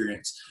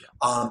experience.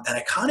 And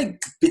I kind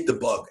of bit the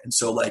bug. And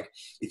so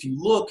if you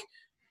look,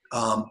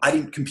 I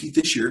didn't compete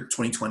this year,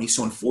 2020.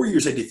 So in 4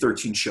 years, I did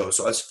 13 shows.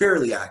 So I was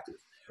fairly active.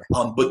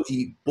 But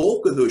the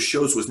bulk of those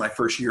shows was my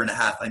first year and a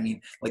half. I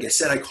mean, like I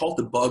said, I caught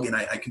the bug and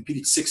I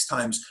competed 6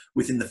 times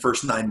within the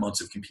first 9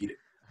 months of competing.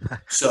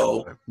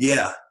 So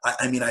yeah,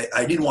 I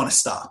didn't want to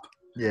stop.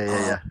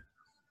 Yeah.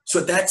 So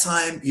at that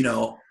time,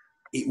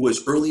 it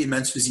was early in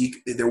men's physique.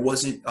 There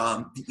wasn't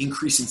the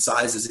increase in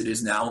size as it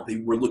is now. They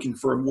were looking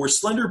for a more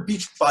slender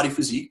beach body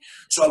physique.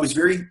 So I was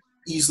very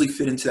easily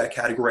fit into that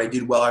category. I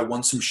did well. I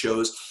won some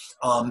shows.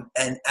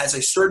 And as I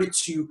started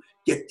to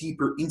get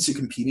deeper into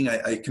competing,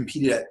 I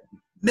competed at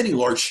many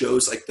large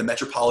shows like the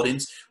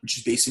Metropolitans, which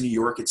is based in New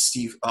York. It's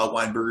Steve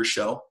Weinberger's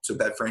show, so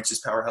Bev Francis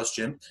Powerhouse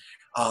Gym.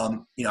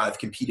 I've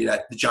competed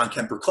at the John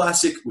Kemper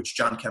Classic, which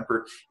John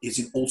Kemper is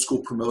an old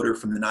school promoter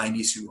from the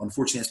 90s who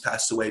unfortunately has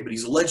passed away, but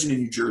he's a legend in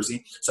New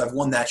Jersey. So I've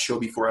won that show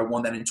before. I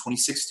won that in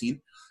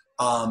 2016.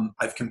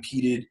 I've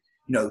competed,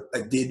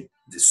 I did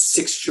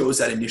 6 shows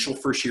that initial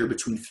first year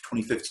between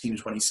 2015 and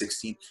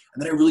 2016.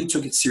 And then I really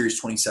took it serious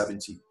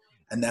 2017.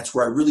 And that's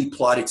where I really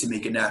plotted to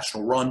make a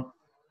national run.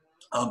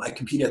 I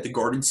competed at the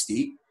Garden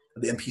State,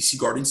 the NPC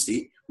Garden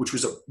State, which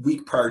was a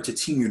week prior to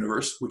Team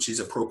Universe, which is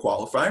a pro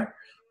qualifier.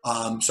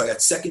 So I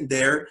got second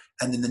there.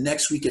 And then the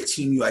next week at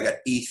Team U, I got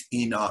 8th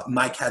in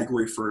my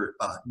category for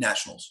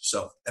nationals.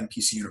 So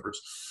NPC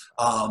Universe.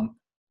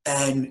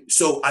 And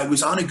so I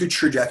was on a good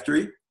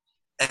trajectory.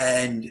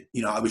 And,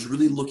 I was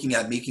really looking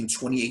at making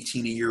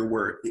 2018 a year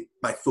where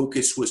my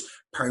focus was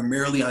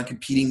primarily on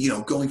competing,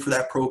 going for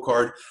that pro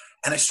card.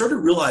 And I started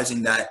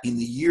realizing that in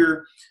the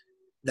year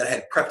that I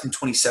had prepped in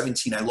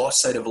 2017, I lost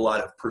sight of a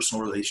lot of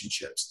personal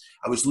relationships.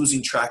 I was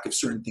losing track of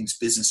certain things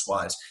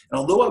business-wise. And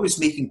although I was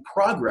making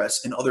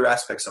progress in other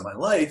aspects of my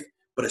life,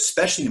 but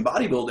especially in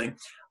bodybuilding,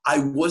 I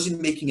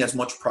wasn't making as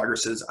much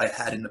progress as I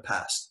had in the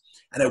past.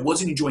 And I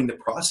wasn't enjoying the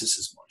process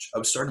as much. I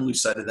was starting to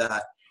lose sight of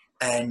that.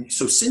 And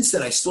so since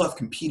then, I still have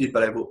competed,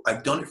 but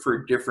I've done it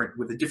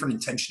with a different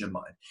intention in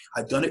mind.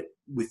 I've done it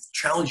with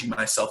challenging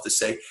myself to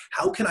say,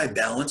 how can I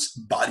balance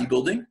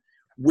bodybuilding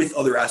with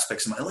other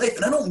aspects of my life?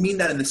 And I don't mean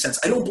that in the sense,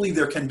 I don't believe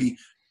there can be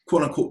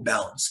quote unquote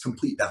balance,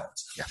 complete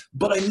balance. Yeah.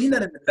 But I mean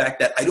that in the fact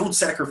that I don't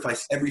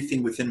sacrifice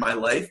everything within my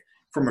life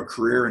from a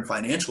career and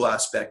financial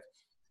aspect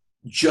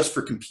just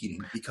for competing,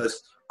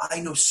 because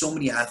I know so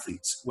many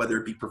athletes, whether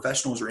it be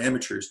professionals or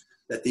amateurs,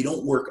 that they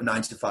don't work a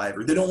 9 to 5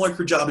 or they don't like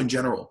their job in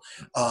general,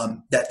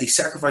 that they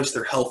sacrifice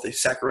their health, they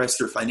sacrifice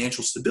their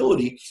financial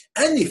stability,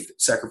 and they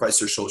sacrifice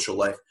their social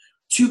life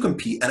to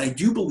compete. And I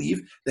do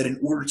believe that in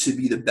order to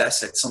be the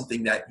best at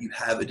something that you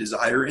have a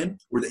desire in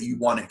or that you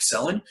want to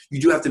excel in, you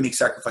do have to make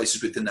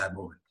sacrifices within that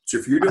moment. So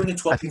if you're doing a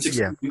 12 to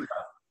 16 week,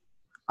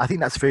 I think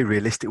that's a very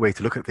realistic way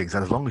to look at things.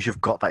 And as long as you've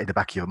got that in the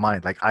back of your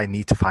mind, like, I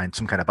need to find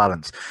some kind of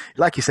balance.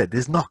 Like you said,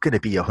 there's not going to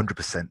be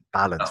 100%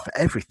 balance for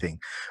everything.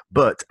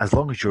 But as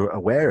long as you're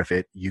aware of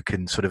it, you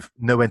can sort of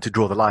know when to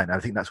draw the line. I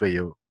think that's what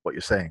you're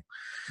saying.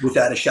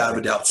 Without a shadow of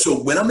a doubt.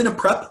 So when I'm in a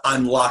prep,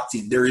 I'm locked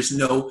in. There's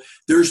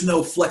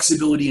no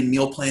flexibility in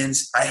meal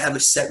plans. I have a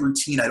set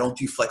routine. I don't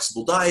do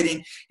flexible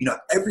dieting.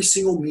 Every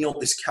single meal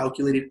is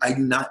calculated. I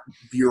do not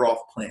veer off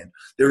plan.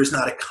 There is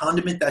not a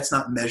condiment that's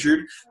not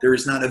measured. There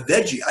is not a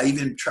veggie. I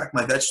even track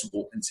my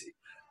vegetable intake.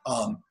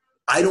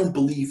 I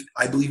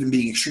believe in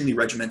being extremely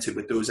regimented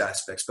with those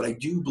aspects, but I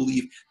do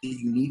believe that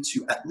you need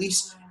to at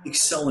least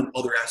excel in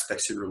other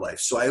aspects of your life.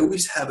 So I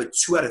always have a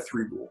 2 out of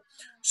 3 rule.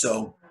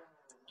 So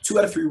 2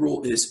 out of 3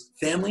 rule is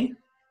family,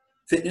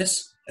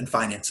 fitness, and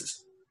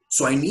finances.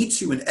 So I need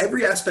to, in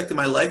every aspect of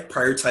my life,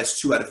 prioritize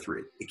 2 out of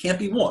 3. It can't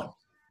be 1.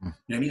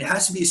 It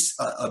has to be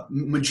a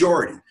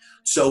majority.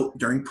 So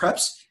during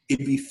preps,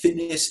 it'd be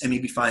fitness and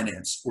maybe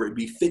finance, or it'd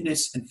be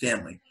fitness and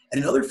family.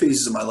 And in other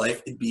phases of my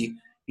life, it'd be,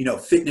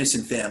 fitness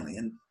and family,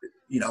 and,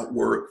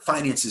 or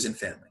finances and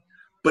family.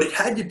 But it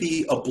had to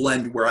be a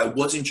blend where I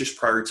wasn't just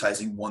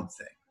prioritizing one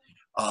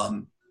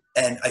thing.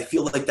 And I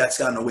feel like that's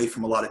gotten away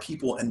from a lot of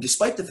people. And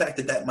despite the fact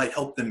that that might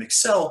help them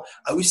excel,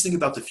 I always think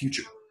about the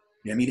future.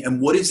 And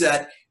what is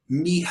that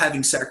me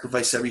having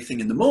sacrificed everything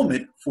in the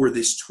moment for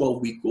this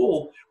 12-week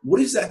goal, what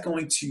is that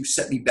going to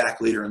set me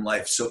back later in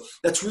life? So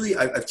that's really,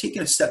 I've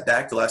taken a step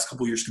back the last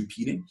couple of years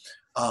competing.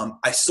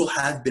 I still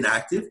have been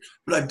active,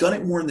 but I've done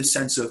it more in the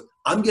sense of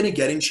I'm going to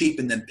get in shape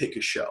and then pick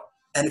a show.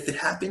 And if it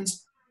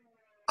happens,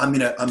 I'm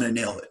going to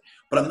nail it.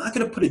 But I'm not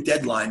going to put a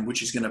deadline,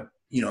 which is going to,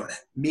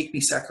 make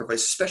me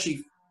sacrifice,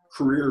 especially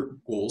career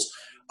goals.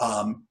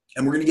 And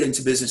we're going to get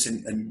into business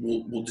and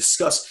we'll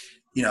discuss,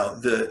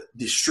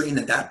 the strain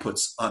that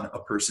puts on a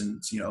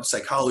person's,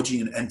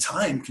 psychology and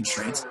time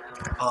constraints.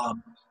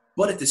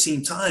 But at the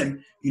same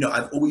time,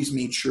 I've always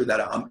made sure that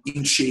I'm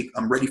in shape.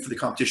 I'm ready for the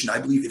competition. I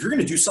believe if you're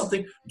going to do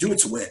something, do it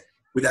to win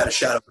without a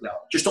shadow of a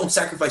doubt. Just don't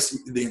sacrifice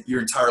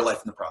your entire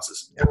life in the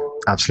process. Yeah,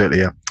 absolutely.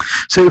 Yeah.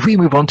 So if we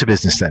move on to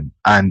business then,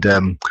 and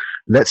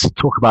let's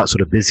talk about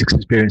sort of business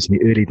experience in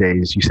the early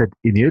days. You said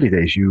in the early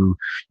days, you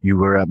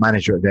were a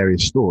manager at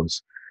various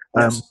stores.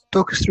 Yes.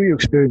 Talk us through your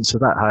experience of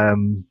that.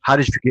 How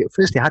did you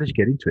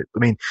get into it? I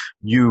mean,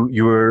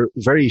 you were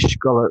very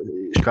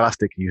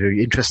scholastic. You were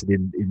interested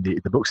in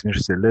the books and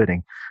interested in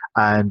learning.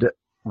 And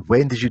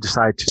when did you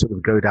decide to sort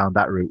of go down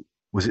that route?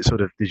 Was it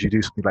sort of, did you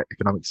do something like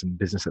economics and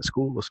business at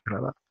school or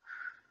something like that?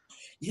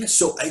 Yeah,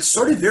 so I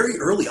started very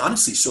early,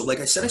 honestly. So like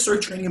I said, I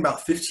started training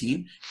about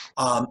 15.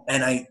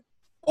 And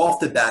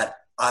off the bat,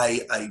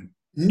 I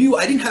knew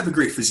I didn't have a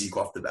great physique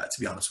off the bat, to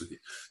be honest with you.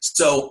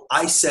 So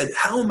I said,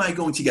 how am I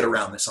going to get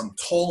around this? I'm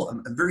tall,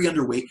 I'm very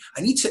underweight.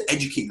 I need to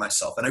educate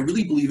myself. And I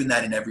really believe in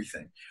that in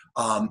everything,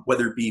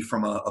 whether it be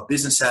from a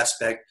business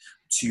aspect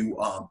to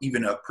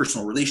even a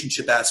personal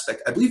relationship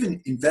aspect. I believe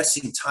in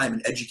investing time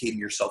and educating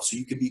yourself so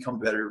you can become a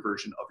better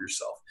version of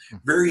yourself.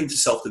 Very into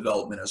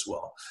self-development as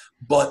well.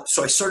 But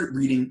so I started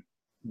reading.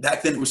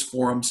 Back then it was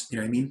forums, you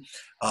know what I mean?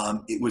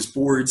 It was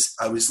boards.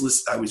 I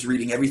was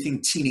reading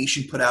everything T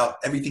Nation put out,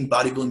 everything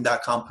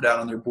bodybuilding.com put out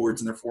on their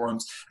boards and their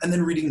forums, and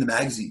then reading the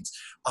magazines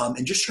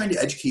and just trying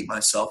to educate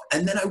myself.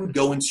 And then I would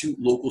go into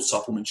local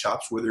supplement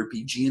shops, whether it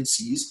be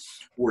GNCs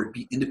or it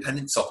be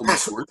independent supplement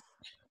stores,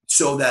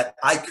 so that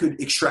I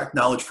could extract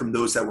knowledge from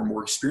those that were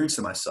more experienced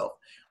than myself.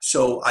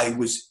 So I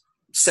was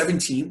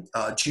 17,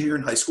 junior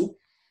in high school.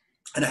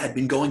 And I had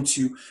been going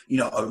to,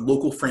 a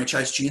local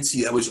franchise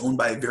GNC that was owned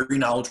by a very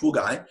knowledgeable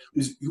guy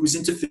who was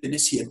into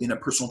fitness. He had been a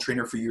personal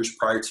trainer for years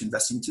prior to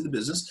investing into the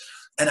business.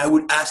 And I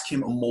would ask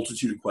him a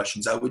multitude of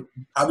questions. I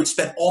would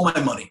spend all my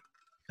money.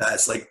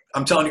 That's like,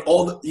 I'm telling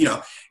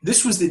you,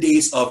 this was the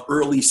days of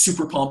early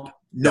Super Pump,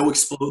 No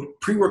Explode.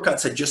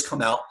 Pre-workouts had just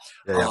come out.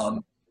 Yeah.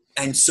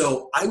 And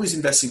so I was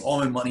investing all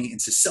my money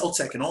into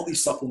Celtec and all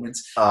these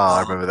supplements.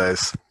 I remember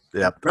those.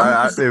 Yeah,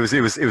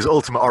 it was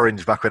Ultimate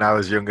Orange back when I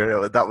was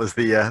younger. That was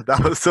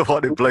the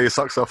one that blew your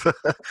socks off.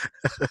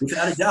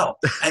 Without a doubt.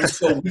 And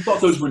so we thought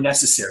those were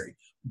necessary.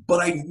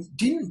 But I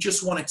didn't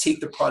just want to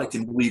take the product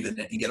and believe in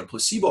it and get a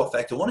placebo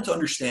effect. I wanted to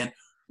understand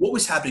what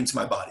was happening to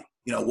my body.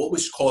 What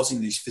was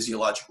causing these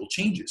physiological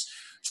changes.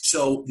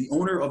 So the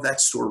owner of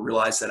that store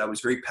realized that I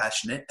was very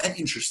passionate and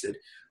interested.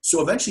 So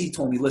eventually he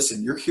told me,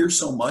 listen, you're here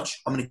so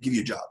much, I'm going to give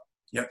you a job.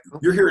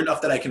 You're here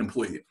enough that I can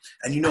employ you,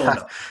 and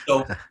enough.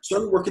 So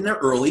started working there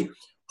early,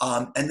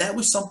 and that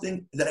was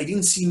something that I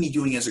didn't see me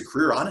doing as a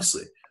career,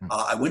 honestly.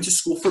 I went to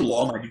school for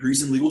law, my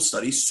degree's in legal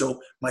studies. So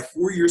my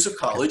 4 years of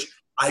college,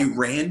 I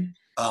ran,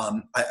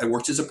 I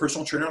worked as a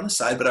personal trainer on the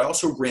side, but I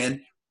also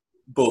ran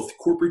both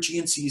corporate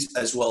GNCs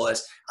as well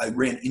as I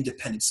ran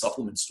independent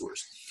supplement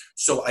stores.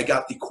 So I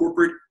got the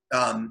corporate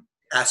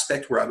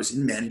aspect where I was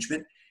in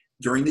management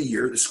during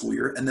the school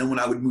year. And then when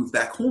I would move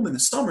back home in the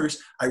summers,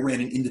 I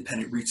ran an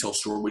independent retail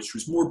store, which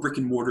was more brick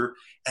and mortar.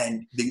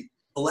 And they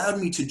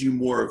allowed me to do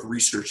more of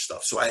research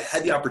stuff. So I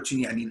had the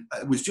opportunity. I mean,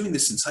 I was doing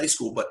this since high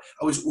school, but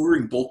I was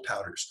ordering bulk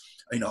powders,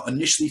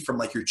 initially from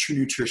like your True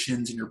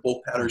Nutritions and your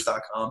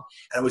bulkpowders.com.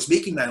 And I was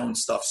making my own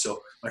stuff. So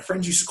my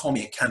friends used to call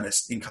me a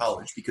chemist in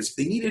college because if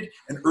they needed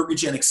an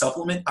ergogenic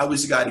supplement, I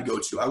was the guy to go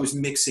to. I was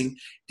mixing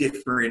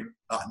different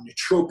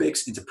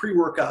nootropics into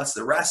pre-workouts,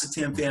 the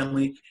racetam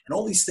family, and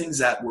all these things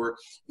that were,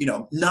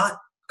 not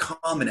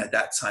common at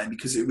that time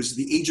because it was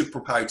the age of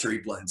proprietary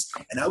blends.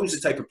 And I was the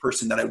type of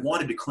person that I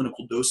wanted a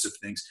clinical dose of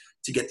things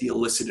to get the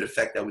elicited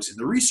effect that was in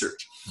the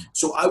research.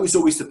 So I was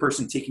always the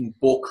person taking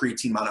bulk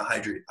creatine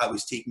monohydrate. I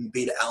was taking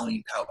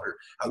beta-alanine powder.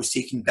 I was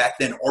taking back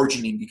then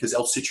arginine because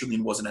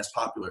L-citrulline wasn't as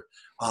popular,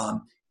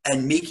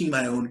 and making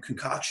my own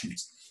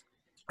concoctions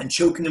and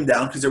choking them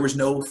down because there was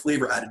no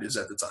flavor additives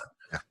at the time.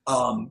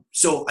 Yeah.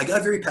 So I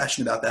got very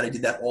passionate about that. I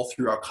did that all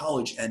throughout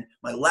college. And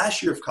my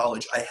last year of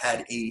college, I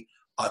had a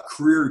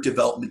career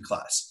development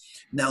class.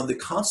 Now, the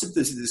concept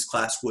of this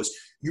class was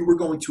you were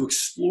going to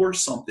explore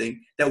something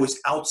that was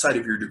outside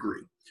of your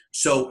degree.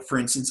 So, for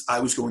instance, I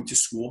was going to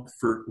school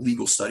for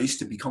legal studies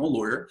to become a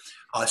lawyer.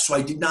 So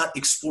I did not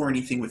explore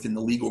anything within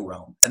the legal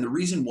realm. And the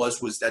reason was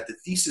that the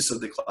thesis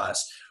of the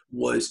class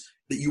was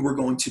that you were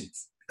going to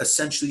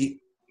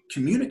essentially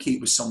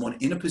communicate with someone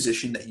in a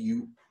position that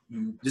you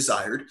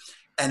desired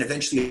and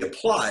eventually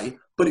apply,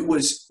 but it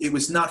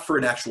was not for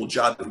an actual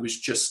job. It was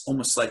just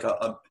almost like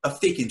a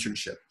fake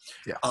internship.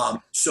 Yeah.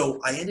 So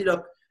I ended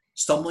up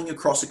stumbling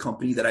across a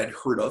company that I'd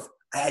heard of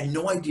I had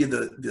no idea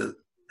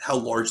how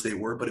large they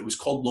were, but it was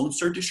called Lone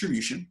Star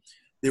Distribution.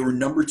 They were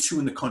number 2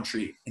 in the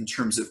country in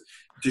terms of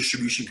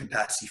distribution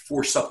capacity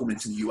for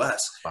supplements in the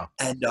U.S. Wow.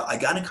 And I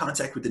got in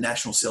contact with the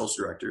national sales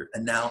director.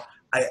 And now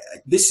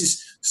this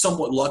is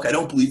somewhat luck. I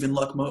don't believe in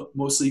luck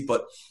mostly,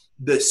 but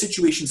the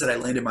situations that I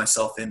landed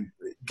myself in,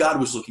 God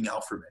was looking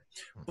out for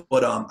me.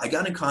 But I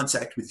got in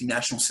contact with the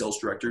national sales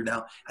director.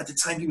 Now, at the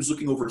time, he was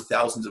looking over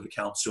thousands of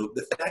accounts. So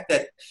the fact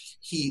that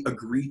he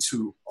agreed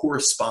to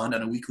correspond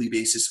on a weekly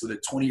basis with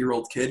a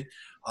 20-year-old kid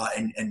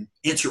and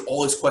answer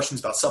all his questions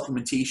about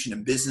supplementation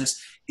and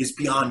business is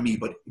beyond me.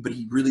 But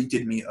he really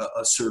did me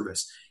a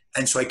service.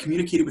 And so I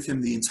communicated with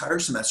him the entire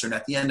semester. And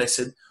at the end, I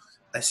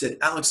said,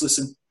 Alex,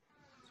 listen,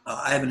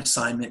 I have an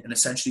assignment, and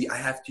essentially I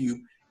have to,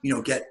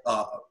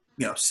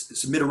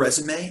 submit a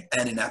resume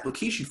and an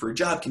application for a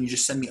job. Can you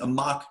just send me a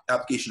mock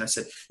application? I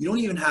said, you don't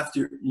even have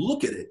to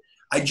look at it.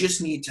 I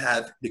just need to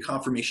have the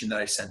confirmation that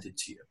I sent it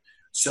to you.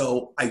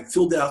 So I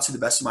filled it out to the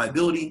best of my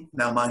ability.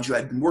 Now, mind you,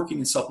 I've been working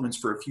in supplements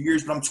for a few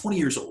years, but I'm 20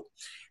 years old.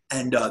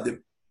 And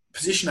the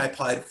position I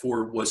applied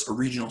for was a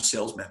regional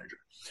sales manager,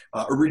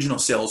 a regional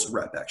sales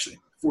rep, actually,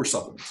 for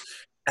supplements.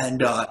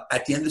 And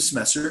at the end of the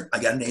semester, I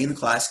got an A in the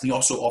class, and he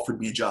also offered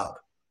me a job.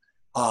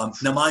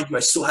 Now, mind you, I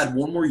still had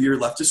one more year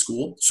left of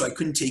school, so I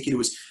couldn't take it. It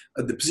was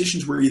the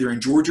positions were either in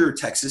Georgia or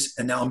Texas,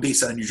 and now I'm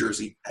based out of New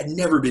Jersey. I'd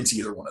never been to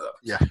either one of those.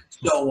 Yeah.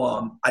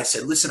 So I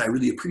said, listen, I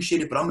really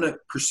appreciate it, but I'm going to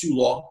pursue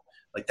law.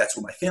 Like, that's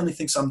what my family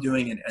thinks I'm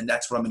doing, and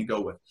that's what I'm going to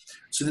go with.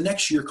 So the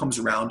next year comes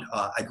around.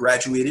 I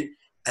graduated,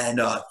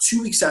 and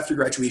 2 weeks after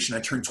graduation,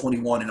 I turned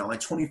 21, and on my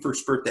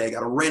 21st birthday, I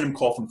got a random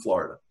call from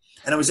Florida.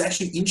 And I was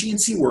actually in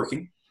GNC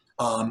working,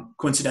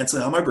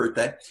 coincidentally, on my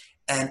birthday,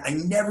 and I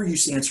never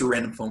used to answer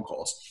random phone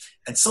calls.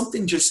 And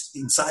something just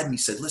inside me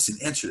said, listen,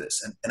 answer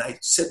this. And I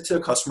said to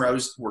a customer I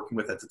was working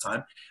with at the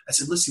time, I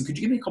said, listen, could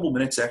you give me a couple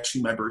minutes?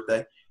 Actually, my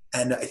birthday.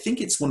 And I think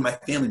it's one of my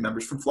family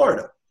members from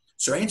Florida.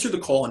 So I answered the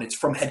call, and it's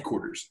from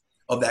headquarters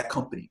of that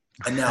company.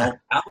 And now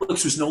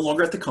Alex was no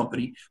longer at the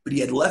company, but he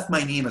had left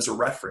my name as a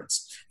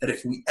reference that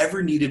if we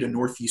ever needed a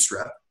Northeast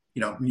rep,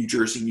 New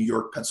Jersey, New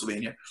York,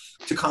 Pennsylvania,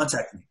 to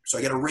contact me. So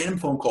I got a random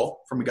phone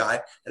call from a guy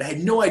that I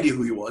had no idea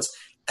who he was.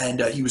 And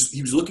he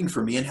was looking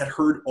for me and had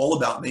heard all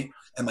about me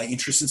and my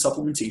interest in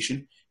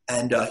supplementation.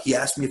 And he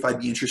asked me if I'd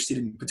be interested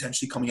in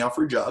potentially coming out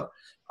for a job.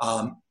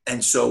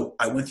 And so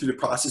I went through the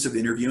process of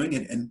interviewing.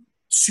 And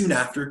soon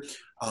after,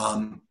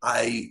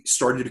 I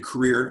started a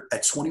career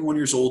at 21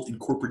 years old in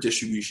corporate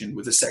distribution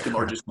with the second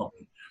largest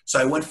company. So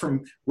I went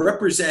from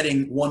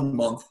representing 1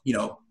 month,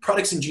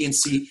 products in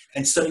GNC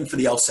and studying for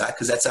the LSAT,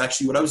 because that's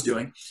actually what I was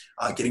doing,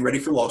 getting ready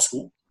for law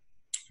school,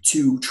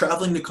 to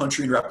traveling the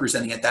country and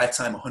representing at that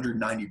time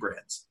 190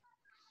 brands.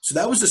 So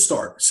that was the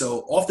start. So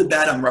off the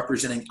bat, I'm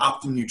representing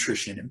Optimum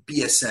Nutrition and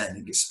BSN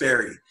and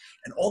Gasperi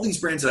and all these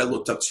brands that I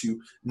looked up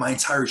to my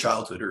entire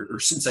childhood or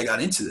since I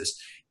got into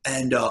this.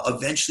 And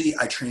eventually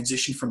I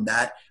transitioned from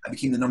that. I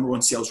became the number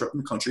 1 sales rep in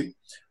the country.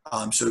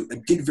 So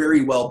I did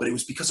very well, but it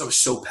was because I was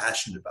so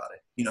passionate about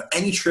it.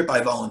 Any trip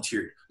I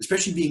volunteered,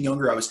 especially being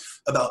younger. I was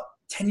about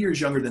 10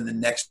 years younger than the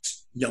next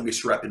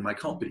youngest rep in my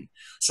company.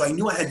 So I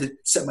knew I had to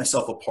set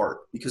myself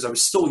apart because I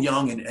was still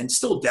young and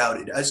still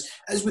doubted, as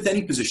with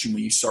any position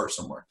when you start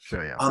somewhere.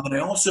 Sure, yeah.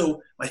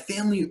 And my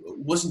family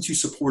wasn't too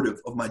supportive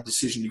of my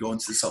decision to go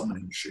into the supplement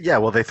industry. Yeah,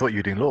 well, they thought you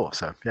were doing law,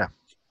 so yeah.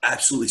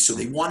 Absolutely. So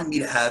they wanted me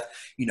to have,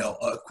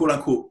 a quote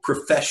unquote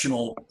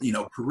professional,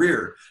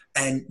 career.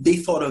 And they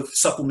thought of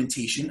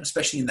supplementation,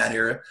 especially in that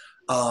era,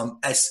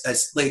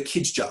 as like a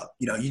kid's job.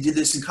 You did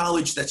this in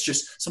college. That's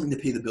just something to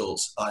pay the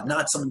bills,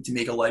 not something to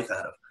make a life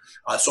out of.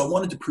 So I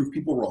wanted to prove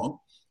people wrong.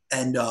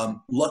 And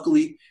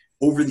luckily,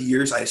 over the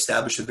years, I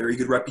established a very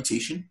good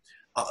reputation.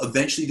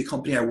 Eventually, the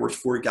company I worked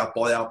for got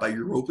bought out by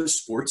Europa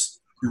Sports.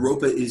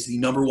 Europa is the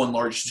number 1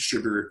 largest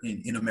distributor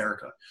in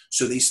America.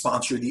 So they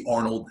sponsor the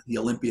Arnold, the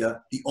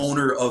Olympia. The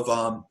owner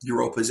of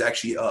Europa is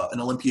actually an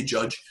Olympia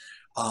judge.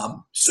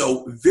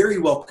 So very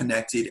well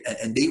connected,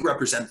 and they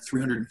represent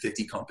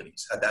 350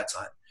 companies at that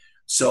time.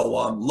 So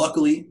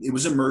luckily, it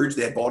was a merge.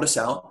 They had bought us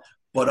out,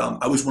 but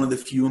I was one of the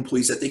few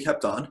employees that they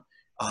kept on.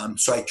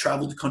 So I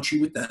traveled the country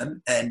with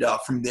them, and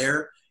from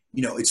there,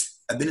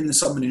 I've been in the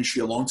supplement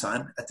industry a long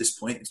time at this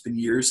point. It's been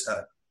years,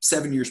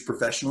 7 years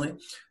professionally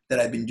that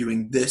I've been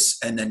doing this,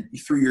 and then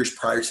 3 years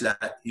prior to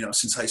that,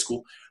 since high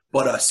school.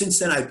 But since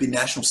then, I've been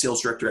national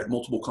sales director at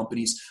multiple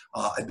companies.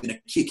 I've been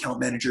a key account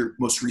manager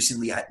most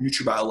recently at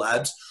NutriBio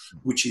Labs,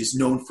 which is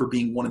known for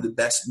being one of the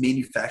best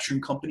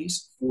manufacturing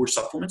companies for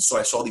supplements. So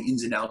I saw the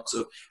ins and outs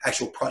of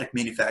actual product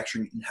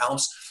manufacturing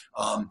in-house.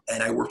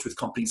 And I worked with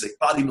companies like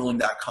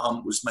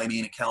bodybuilding.com was my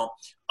main account,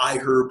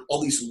 iHerb, all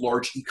these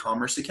large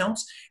e-commerce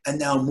accounts. And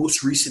now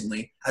most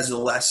recently, as of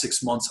the last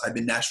 6 months, I've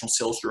been national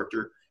sales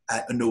director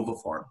at Innova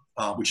Farm,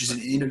 which is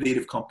an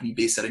innovative company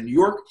based out of New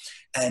York.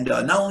 And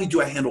not only do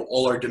I handle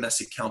all our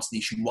domestic accounts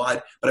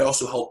nationwide, but I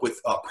also help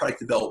with product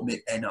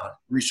development and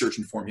research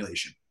and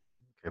formulation.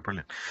 Okay,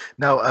 brilliant.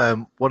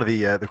 Now, one of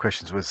the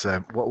questions was,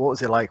 what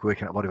was it like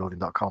working at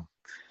bodybuilding.com?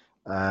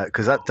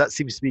 Because that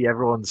seems to be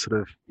everyone's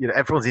sort of,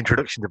 everyone's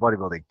introduction to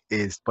bodybuilding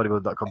is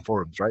bodybuilding.com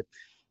forums, right?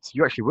 So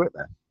you actually worked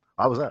there.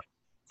 How was that?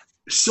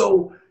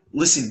 So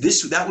listen,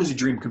 that was a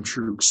dream come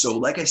true. So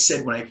like I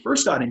said, when I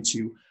first got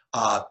into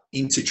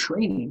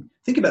training,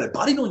 think about it,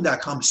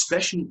 bodybuilding.com,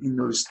 especially in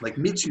those like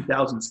mid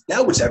 2000s,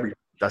 that was everything.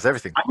 That's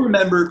everything. I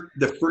remember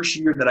the first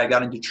year that I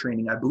got into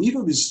training, I believe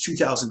it was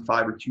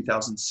 2005 or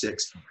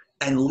 2006,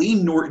 and Lee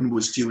Norton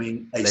was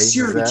doing a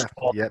series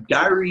called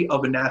Diary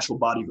of a Natural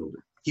Bodybuilder.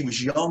 He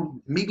was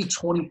young, maybe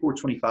 24,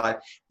 25,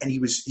 and he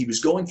was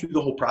going through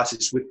the whole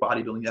process with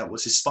bodybuilding. That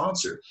was his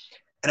sponsor.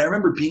 And I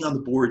remember being on the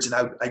boards, and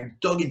I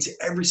dug into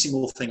every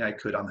single thing I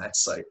could on that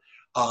site.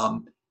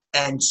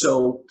 And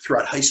so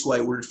throughout high school, I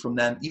ordered from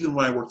them, even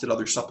when I worked at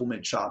other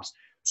supplement shops.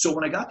 So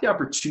when I got the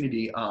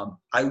opportunity,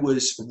 I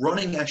was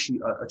running actually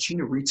a chain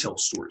of retail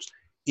stores.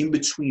 In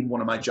between one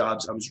of my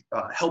jobs, I was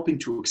helping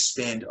to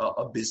expand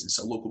a business,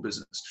 a local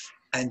business.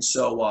 And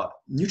so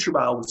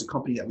NutraBio was a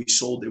company that we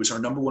sold. It was our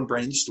number one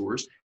brand in the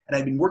stores. And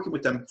I'd been working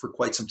with them for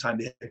quite some time.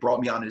 They had brought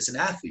me on as an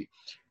athlete.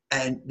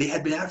 And they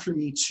had been after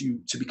me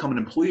to become an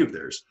employee of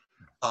theirs.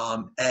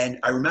 And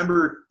I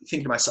remember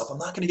thinking to myself, I'm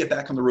not going to get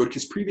back on the road,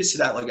 because previous to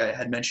that, like I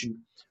had mentioned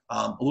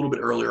a little bit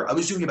earlier, I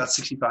was doing about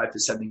 65 to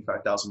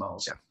 75,000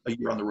 miles a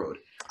year on the road.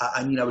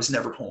 I mean, I was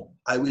never home.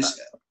 I was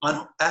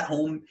at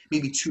home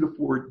maybe 2 to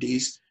 4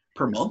 days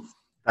per month.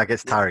 That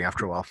gets tiring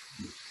after a while.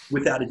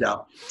 Without a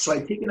doubt. So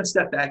I'd taken a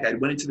step back. I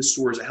went into the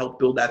stores. I helped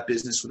build that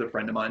business with a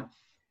friend of mine.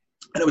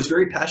 And I was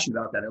very passionate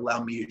about that. It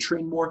allowed me to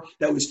train more.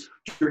 That was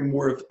during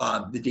more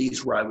of the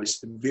days where I was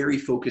very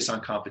focused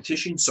on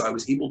competition. So I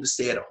was able to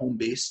stay at a home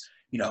base,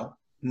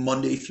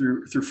 Monday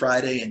through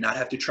Friday, and not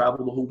have to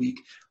travel the whole week.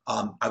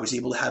 I was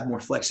able to have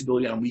more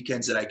flexibility on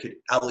weekends that I could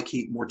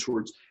allocate more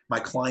towards my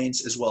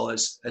clients as well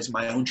as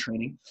my own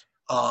training.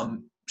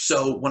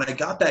 So when I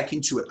got back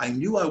into it, I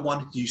knew I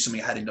wanted to do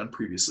something I hadn't done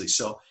previously.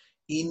 So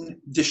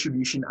in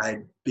distribution, I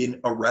had been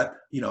a rep,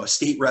 a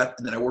state rep,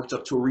 and then I worked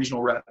up to a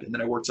regional rep, and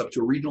then I worked up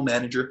to a regional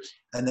manager,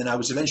 and then I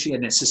was eventually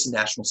an assistant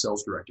national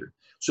sales director.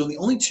 So the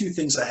only two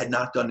things I had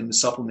not done in the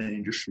supplement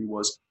industry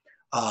was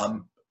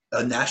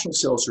a national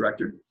sales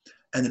director,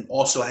 and then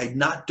also I had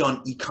not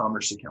done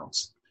e-commerce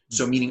accounts.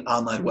 So meaning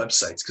online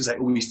websites, because I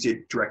always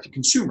did direct to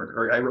consumer,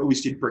 or I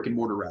always did brick and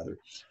mortar rather.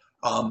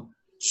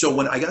 So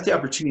when I got the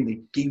opportunity,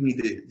 they gave me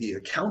the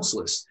accounts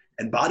list,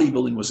 and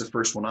bodybuilding was the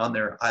first one on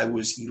there, I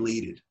was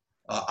elated.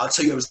 I'll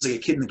tell you, I was like a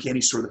kid in the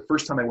candy store. The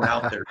first time I went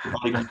out there,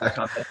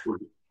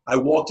 I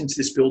walked into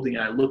this building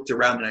and I looked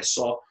around and I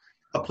saw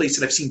a place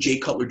that I've seen Jay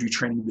Cutler do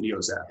training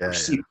videos at.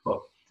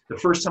 The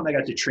first time I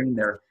got to train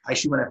there, I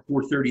actually went at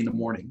 4:30 in the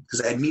morning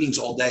because I had meetings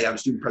all day. I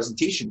was doing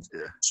presentations.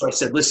 Yeah. So I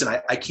said, listen,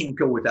 I can't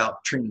go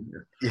without training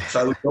here. Yeah. So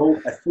I would go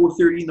at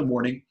 4:30 in the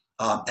morning,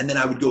 and then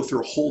I would go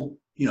through a whole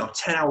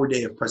 10-hour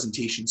day of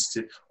presentations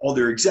to all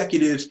their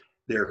executives,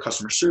 their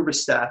customer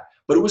service staff.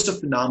 But it was a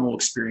phenomenal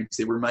experience.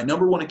 They were my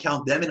number one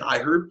account, them and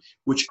iHerb,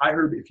 which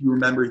iHerb, if you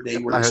remember, they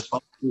were the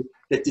sponsor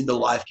that did the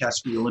live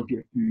cast for the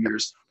Olympia a few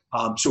years.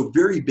 So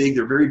very big.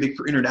 They're very big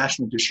for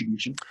international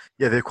distribution.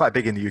 Yeah, they're quite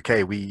big in the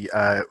UK. We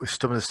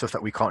some of the stuff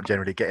that we can't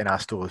generally get in our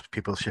stores,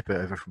 people ship it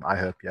over from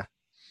iHerb. Yeah,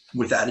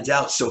 without a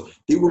doubt. So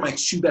they were my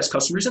two best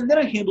customers, and then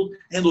I handled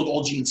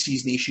all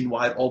GNCs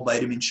nationwide, all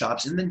vitamin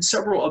shops, and then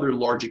several other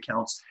large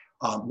accounts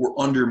were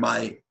under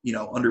my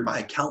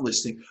account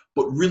listing.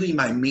 But really,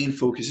 my main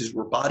focuses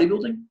were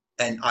bodybuilding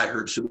and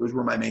iHerb. So those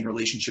were my main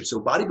relationships. So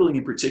bodybuilding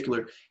in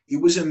particular,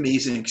 it was an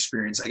amazing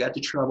experience. I got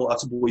to travel out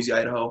to Boise,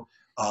 Idaho.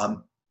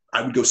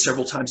 I would go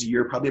several times a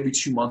year, probably every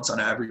 2 months on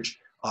average,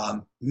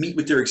 meet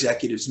with their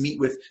executives, meet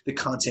with the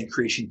content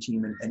creation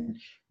team, and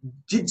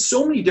did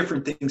so many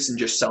different things than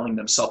just selling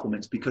them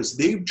supplements, because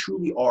they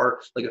truly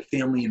are like a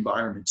family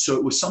environment. So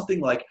it was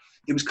something like,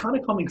 it was kind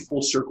of coming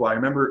full circle. I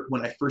remember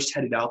when I first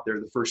headed out there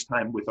the first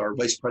time with our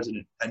vice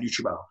president at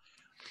NutraBio,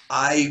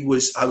 I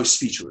was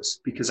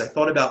speechless, because I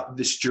thought about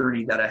this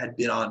journey that I had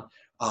been on,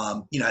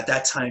 at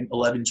that time,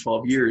 11,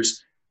 12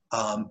 years.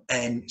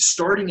 And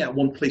starting at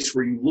one place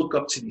where you look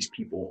up to these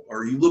people,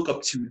 or you look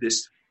up to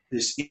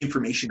this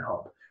information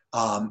hub,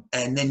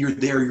 and then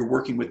you're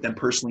working with them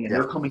personally, and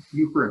they're coming to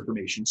you for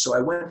information. So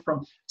I went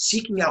from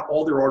seeking out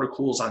all their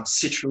articles on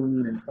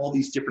citrulline and all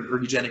these different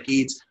ergogenic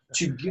aids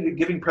to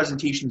giving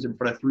presentations in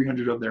front of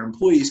 300 of their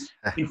employees,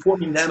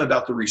 informing them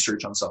about the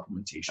research on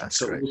supplementation. That's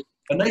so great. It was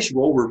a nice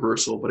role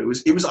reversal, but it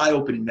was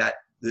eye-opening, that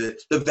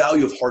the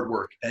value of hard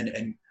work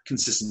and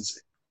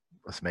consistency.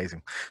 That's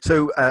amazing.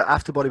 So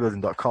after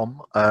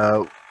bodybuilding.com,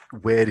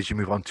 where did you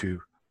move on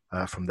to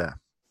from there?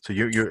 So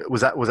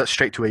was that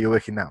straight to where you're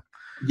working now?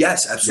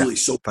 Yes, absolutely. Yeah,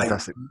 so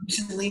fantastic.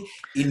 Recently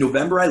in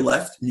November, I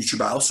left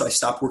NutraBio, so I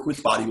stopped working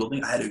with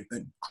bodybuilding. I had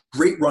a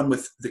great run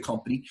with the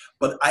company,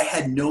 but I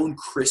had known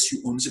Chris, who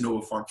owns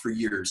Innova Farm, for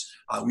years.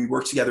 We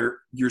worked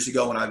together years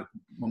ago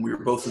when we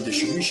were both in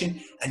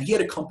distribution, and he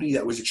had a company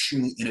that was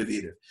extremely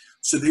innovative.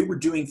 So they were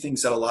doing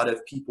things that a lot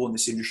of people in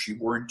this industry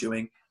weren't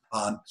doing.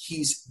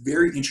 He's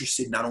very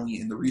interested not only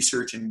in the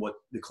research and what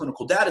the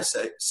clinical data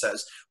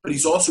says, but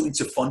he's also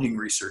into funding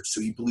research.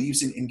 So he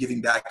believes in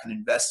giving back and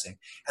investing.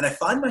 And I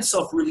find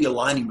myself really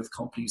aligning with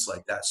companies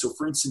like that. So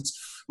for instance,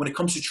 when it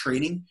comes to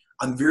training,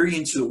 I'm very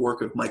into the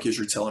work of Mike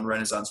Israetel and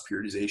Renaissance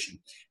Periodization.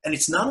 And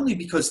it's not only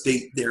because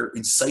they're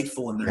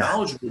insightful and they're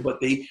knowledgeable, but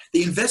they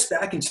invest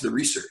back into the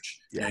research.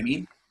 You know what I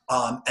mean?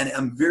 And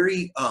I'm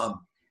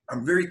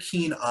very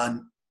keen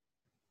on,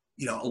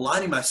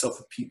 aligning myself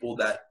with people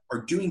that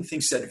are doing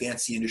things to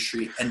advance the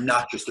industry and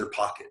not just their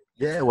pocket.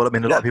 Yeah, well, I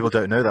mean, a lot of people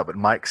don't know that, but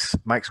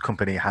Mike's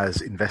company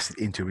has invested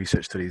into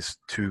research studies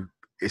to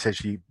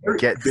essentially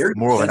get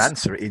more of an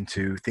answer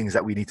into things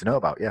that we need to know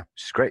about. Yeah,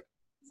 which is great.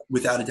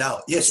 Without a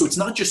doubt. Yeah. So it's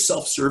not just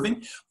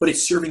self-serving, but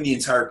it's serving the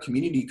entire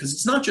community, because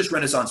it's not just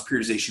Renaissance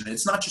Periodization. And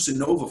it's not just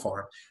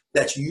Innovafarm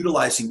that's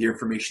utilizing the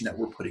information that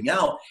we're putting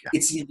out. Yeah.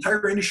 It's the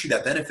entire industry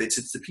that benefits.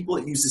 It's the people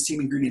that use the same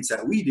ingredients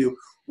that we do,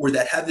 or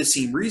that have the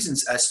same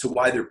reasons as to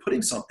why they're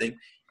putting something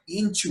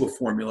into a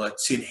formula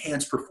to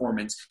enhance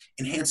performance,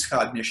 enhance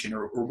cognition,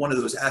 or one of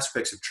those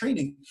aspects of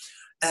training.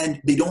 And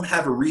they don't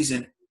have a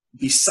reason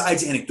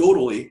besides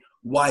anecdotally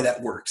why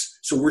that works.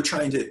 So we're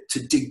trying to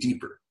dig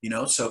deeper,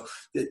 so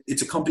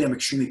it's a company I'm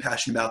extremely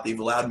passionate about. They've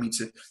allowed me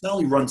to not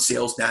only run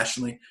sales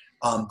nationally,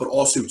 but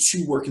also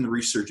to work in the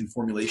research and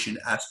formulation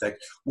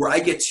aspect, where I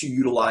get to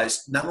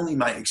utilize not only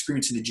my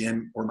experience in the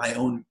gym or my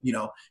own,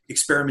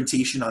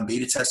 experimentation on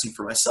beta testing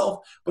for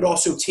myself, but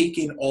also take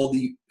in all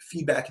the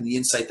feedback and the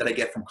insight that I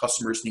get from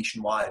customers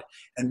nationwide,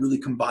 and really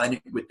combine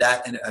it with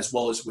that, and as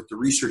well as with the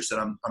research that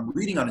I'm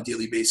reading on a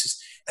daily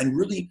basis, and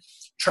really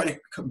try to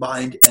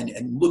combine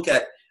and look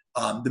at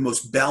the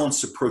most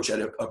balanced approach at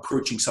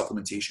approaching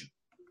supplementation.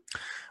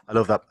 I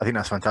love that. I think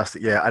that's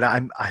fantastic. Yeah,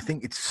 and I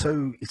think it's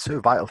so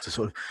vital to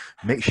sort of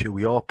make sure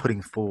we are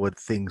putting forward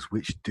things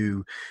which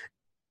do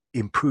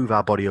improve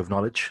our body of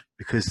knowledge,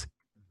 because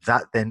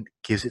that then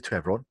gives it to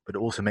everyone, but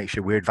also make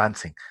sure we're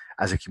advancing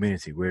as a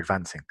community. We're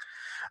advancing.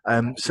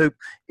 So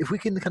if we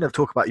can kind of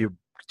talk about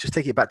just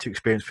take it back to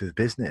experience with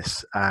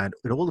business and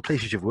in all the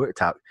places you've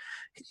worked at,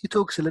 can you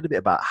talk us a little bit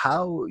about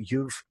how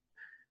you've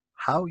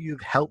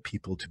helped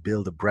people to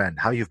build a brand,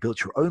 how you've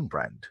built your own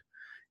brand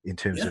in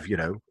terms of,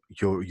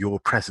 your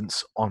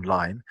presence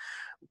online?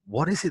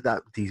 What are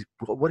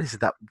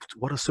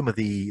some of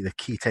the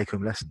key take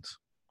home lessons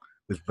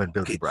when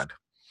building a brand?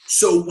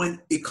 So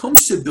when it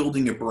comes to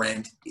building a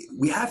brand,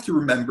 we have to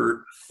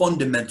remember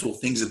fundamental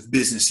things of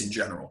business in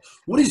general.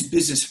 What is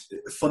business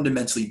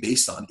fundamentally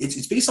based on?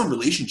 It's based on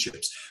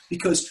relationships,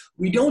 because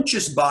we don't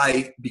just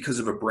buy because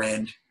of a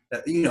brand.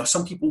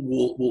 Some people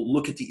will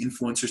look at the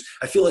influencers.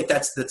 I feel like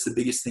that's the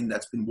biggest thing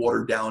that's been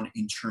watered down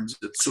in terms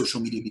of social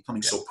media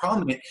becoming so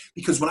prominent.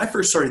 Because when I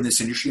first started in this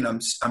industry,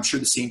 and I'm sure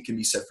the same can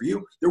be said for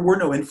you, there were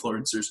no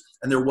influencers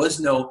and there was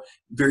no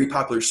very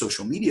popular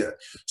social media.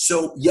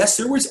 So yes,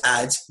 there was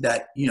ads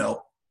that,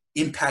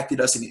 impacted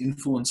us and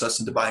influenced us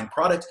into buying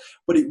products,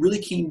 but it really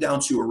came down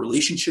to a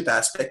relationship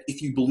aspect.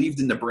 If you believed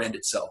in the brand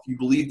itself, you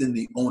believed in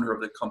the owner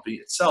of the company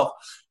itself,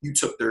 you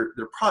took their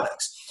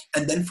products.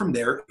 And then from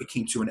there, it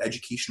came to an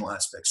educational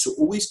aspect. So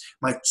always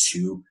my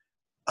two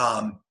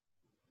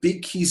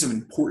big keys of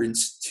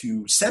importance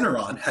to center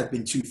on have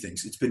been two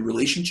things. It's been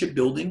relationship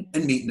building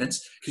and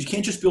maintenance, because you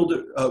can't just build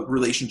a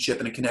relationship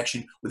and a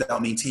connection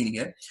without maintaining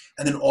it.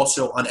 And then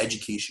also on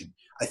education.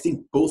 I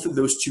think both of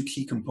those two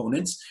key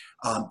components,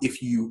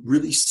 if you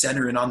really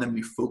center in on them,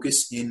 you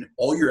focus in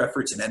all your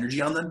efforts and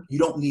energy on them, you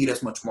don't need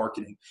as much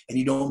marketing and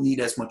you don't need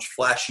as much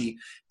flashy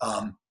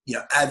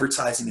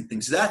advertising and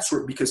things of that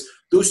sort, because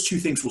those two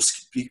things will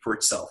speak for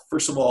itself.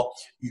 First of all,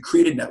 you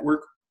create a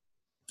network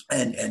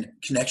and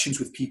connections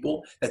with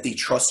people that they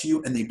trust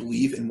you and they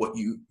believe in what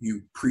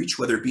you preach,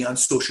 whether it be on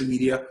social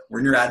media or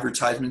in your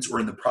advertisements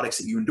or in the products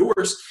that you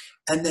endorse.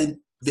 And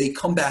then they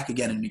come back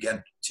again and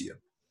again to you.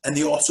 And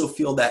they also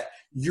feel that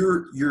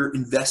you're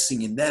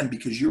investing in them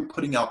because you're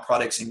putting out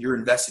products and you're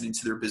invested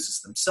into their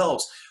business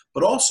themselves.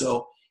 But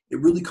also, it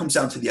really comes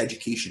down to the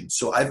education.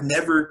 So I've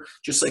never,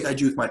 just like I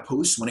do with my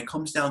posts, when it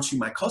comes down to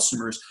my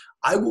customers,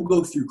 I will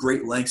go through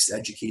great lengths to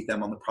educate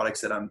them on the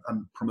products that I'm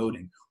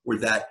promoting, or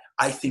that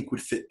I think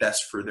would fit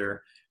best for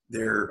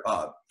their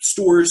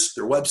stores,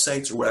 their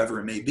websites, or whatever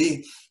it may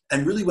be.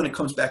 And really, when it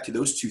comes back to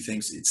those two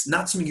things, it's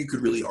not something you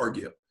could really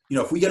argue.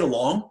 If we get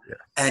along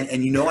and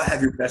I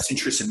have your best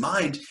interests in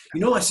mind,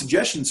 my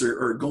suggestions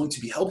are going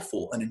to be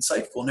helpful and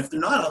insightful. And if they're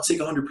not, I'll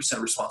take 100%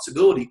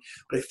 responsibility.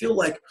 But I feel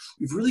like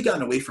we've really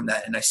gotten away from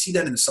that. And I see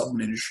that in the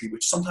supplement industry,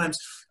 which sometimes,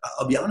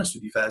 I'll be honest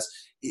with you, Faz,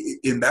 it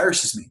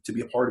embarrasses me to be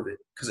a part of it,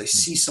 because I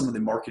see some of the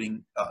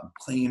marketing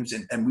claims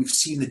and we've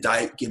seen the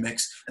diet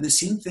gimmicks. And the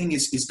same thing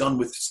is done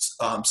with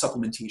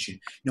supplementation.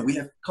 We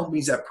have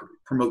companies that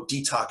promote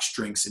detox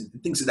drinks and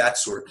things of that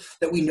sort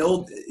that we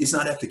know is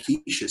not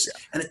efficacious.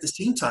 And at the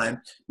same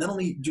time, not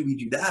only do we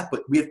do that,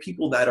 but we have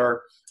people that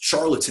are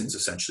charlatans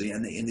essentially,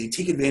 and they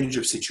take advantage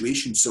of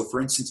situations. So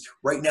for instance,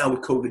 right now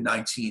with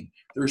COVID-19,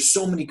 there are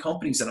so many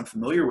companies that I'm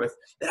familiar with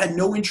that had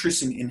no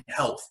interest in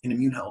health, in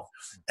immune health.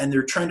 And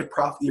they're trying to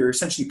they're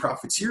essentially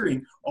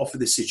profiteering off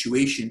of this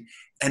situation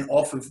and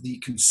off of the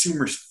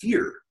consumer's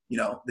fear,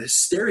 the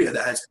hysteria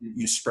that has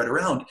been spread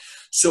around.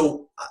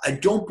 So I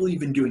don't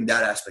believe in doing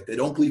that aspect. I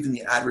don't believe in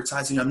the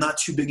advertising. I'm not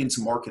too big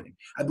into marketing.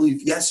 I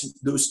believe, yes,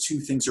 those two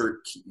things are,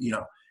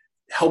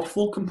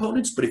 helpful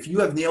components, but if you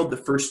have nailed the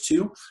first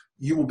two,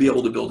 you will be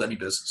able to build any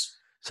business.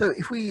 So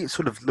if we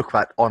sort of look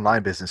at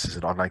online businesses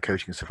and online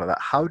coaching and stuff like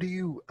that, how do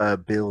you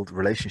build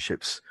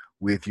relationships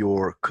with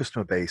your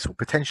customer base or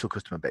potential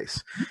customer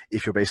base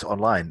if you're based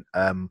online?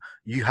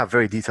 You have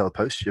very detailed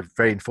posts, you have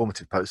very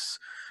informative posts,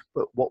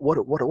 but what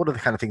are the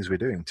kind of things we're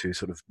doing to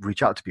sort of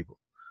reach out to people?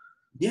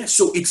 Yeah,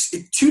 so it's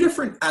two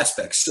different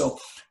aspects. So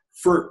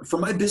for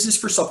my business,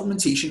 for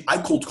supplementation, I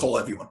cold call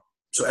everyone.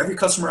 So every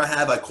customer I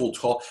have, I cold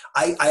call.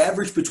 I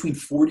average between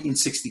 40 and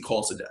 60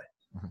 calls a day.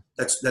 Mm-hmm.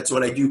 That's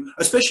what I do,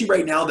 especially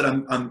right now that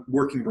I'm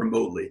working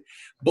remotely.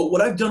 But what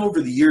I've done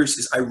over the years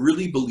is I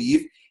really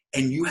believe,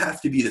 and you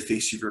have to be the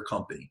face of your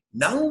company,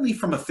 not only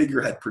from a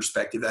figurehead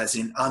perspective, as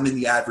in I'm in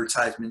the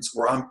advertisements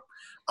or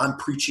I'm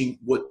preaching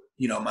what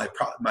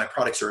my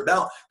products are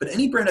about, but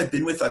any brand I've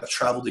been with, I've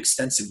traveled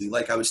extensively.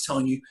 Like I was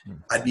telling you,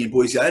 I'd be in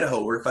Boise,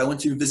 Idaho, or if I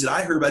went to visit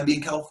iHerb, I'd be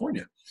in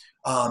California.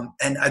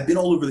 And I've been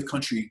all over the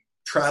country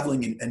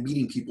traveling and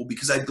meeting people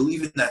because I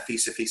believe in that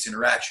face-to-face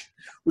interaction,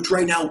 which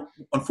right now,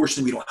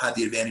 unfortunately, we don't have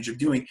the advantage of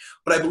doing.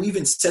 But I believe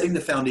in setting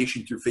the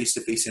foundation through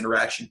face-to-face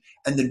interaction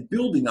and then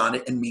building on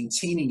it and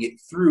maintaining it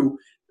through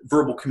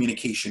verbal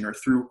communication or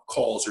through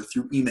calls or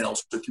through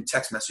emails or through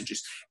text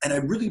messages. And I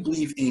really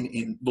believe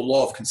in the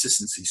law of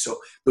consistency. So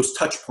those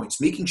touch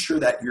points, making sure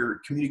that your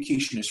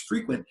communication is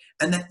frequent,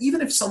 and that even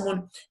if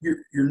someone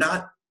you're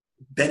not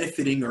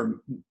benefiting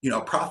or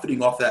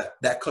profiting off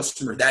that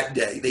customer that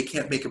day, they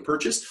can't make a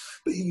purchase,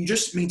 but you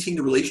just maintain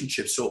the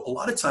relationship. So a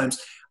lot of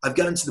times I've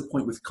gotten to the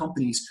point with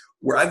companies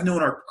where I've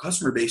known our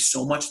customer base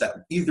so much that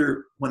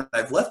either when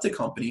I've left the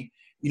company,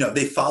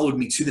 they followed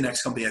me to the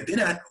next company I've been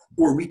at,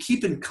 or we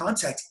keep in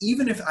contact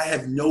even if I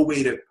have no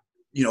way to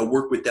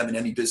work with them in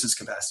any business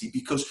capacity,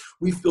 because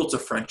we've built a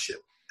friendship.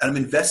 And I'm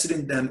invested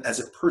in them as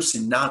a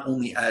person, not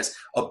only as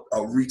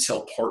a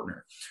retail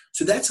partner.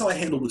 So that's how I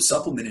handle the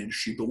supplement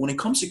industry. But when it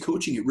comes to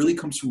coaching, it really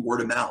comes from word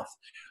of mouth.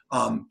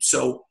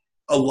 So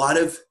a lot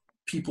of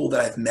people that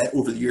I've met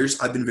over the years,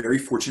 I've been very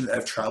fortunate that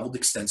I've traveled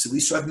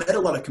extensively. So I've met a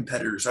lot of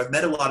competitors. I've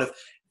met a lot of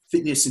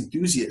fitness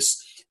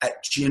enthusiasts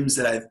at gyms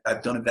that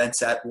I've done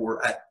events at,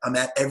 or I'm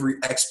at every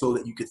expo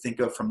that you could think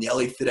of, from the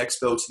LA Fit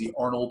Expo to the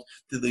Arnold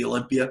to the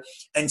Olympia.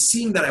 And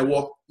seeing that I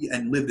walk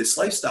and live this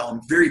lifestyle, I'm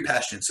very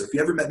passionate. So if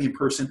you ever met me in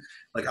person,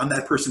 I'm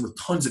that person with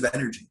tons of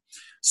energy.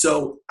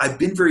 So I've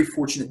been very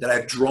fortunate that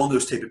I've drawn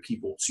those type of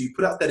people. So you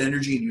put out that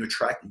energy and you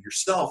attract it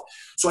yourself.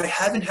 So I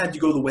haven't had to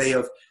go the way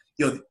of,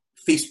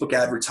 Facebook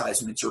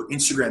advertisements or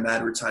Instagram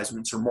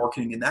advertisements or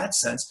marketing in that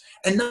sense.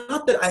 And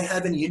not that I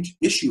have any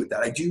issue with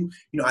that. I do,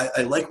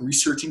 I like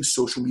researching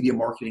social media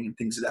marketing and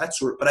things of that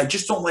sort, but I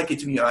just don't like it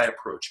to be my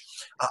approach.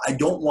 I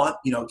don't want,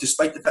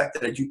 despite the fact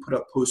that I do put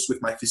up posts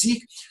with my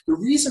physique, the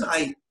reason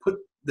I put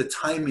the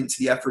time into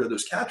the effort of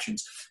those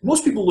captions,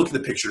 most people look at the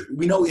picture.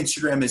 We know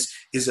Instagram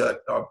is a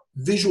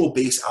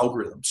visual-based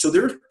algorithm. So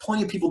there are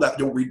plenty of people that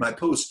don't read my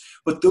posts,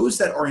 but those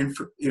that are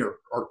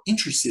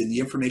interested in the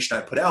information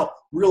I put out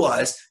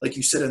realize, like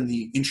you said in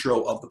the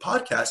intro of the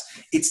podcast,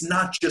 it's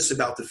not just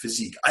about the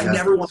physique. I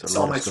never want to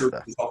sell my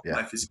services off of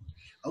my physique.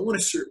 I want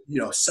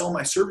to, sell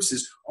my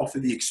services off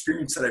of the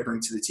experience that I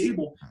bring to the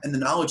table and the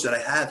knowledge that I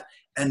have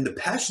and the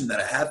passion that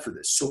I have for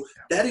this. So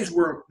that is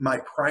where my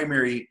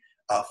primary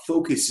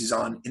focus is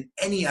on in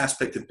any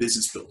aspect of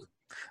business building.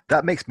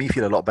 That makes me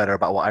feel a lot better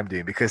about what I'm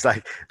doing, because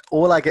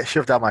all I get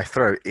shoved down my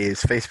throat is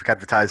Facebook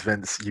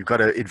advertisements. You've got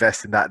to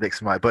invest in that,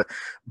 this and that. But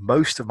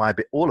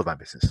all of my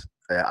business,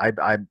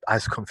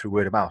 has come through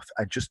word of mouth,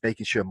 and just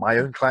making sure my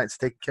own clients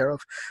are taken care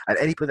of, and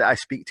anybody that I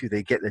speak to,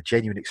 they get the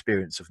genuine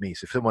experience of me.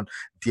 So if someone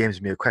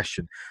DMs me a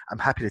question, I'm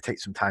happy to take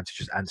some time to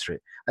just answer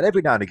it. And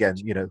every now and again,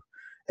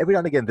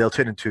 they'll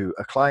turn into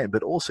a client,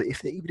 but also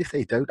even if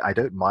they don't, I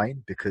don't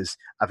mind, because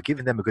I've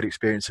given them a good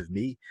experience of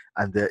me.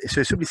 And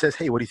so if somebody says,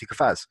 "Hey, what do you think of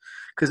Faz?"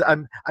 Because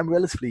I'm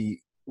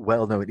relatively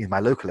well known in my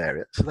local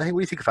area. So, "Hey, what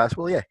do you think of Faz?"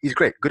 "Well, yeah, he's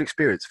great, good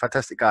experience,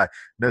 fantastic guy,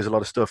 knows a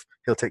lot of stuff.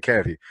 He'll take care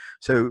of you."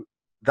 So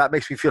that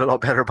makes me feel a lot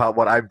better about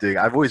what I'm doing.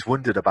 I've always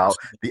wondered about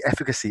the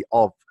efficacy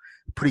of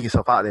putting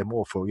yourself out there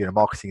more for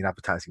marketing and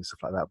advertising and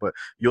stuff like that. But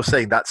you're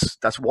saying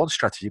that's one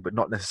strategy, but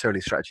not necessarily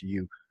a strategy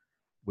you.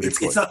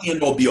 It's not the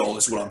end all be all,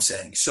 is what I'm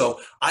saying.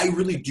 So I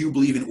really do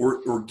believe in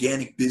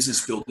organic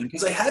business building,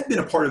 because I have been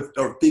a part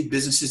of big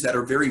businesses that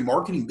are very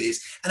marketing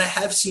based, and I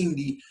have seen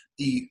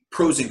the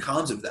pros and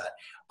cons of that.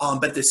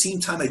 But at the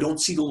same time, I don't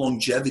see the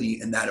longevity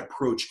in that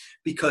approach,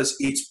 because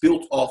it's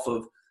built off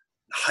of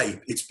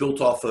hype. It's built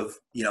off of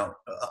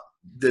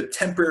the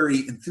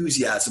temporary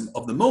enthusiasm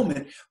of the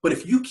moment. But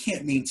if you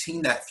can't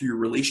maintain that through your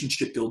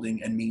relationship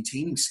building and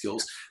maintaining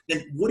skills,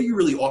 then what are you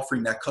really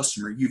offering that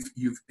customer?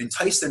 You've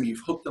enticed them,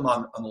 you've hooked them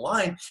on the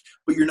line,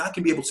 but you're not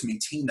going to be able to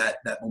maintain that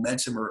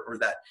momentum or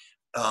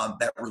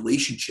that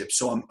relationship.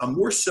 So I'm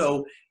more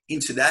so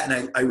into that.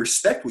 And I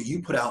respect what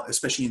you put out,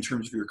 especially in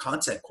terms of your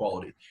content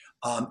quality.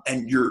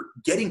 And you're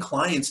getting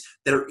clients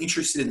that are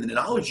interested in the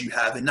knowledge you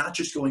have and not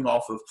just going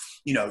off of,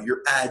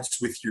 your ads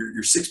with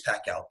your six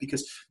pack out,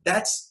 because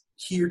that's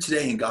here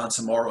today and gone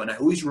tomorrow. And I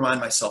always remind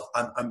myself,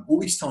 I'm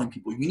always telling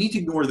people, you need to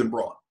ignore the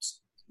brawns.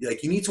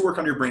 Like, you need to work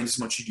on your brain as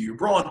much as you do your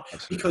brawn.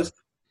 Absolutely. Because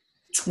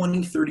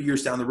 20, 30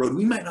 years down the road,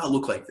 we might not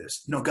look like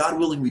this. God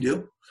willing, we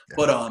do. Yeah.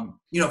 But,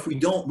 if we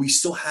don't, we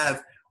still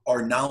have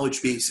our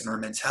knowledge base and our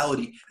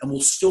mentality, and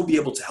we'll still be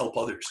able to help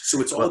others. So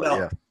it's all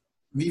about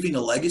leaving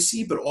a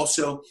legacy, but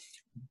also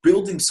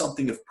building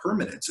something of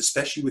permanence,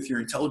 especially with your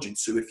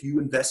intelligence. So if you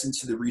invest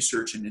into the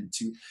research and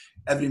into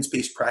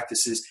evidence-based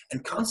practices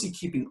and constantly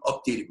keeping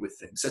updated with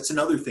things, that's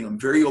another thing. I'm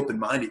very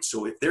open-minded.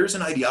 So if there's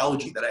an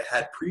ideology that I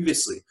had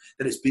previously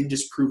that has been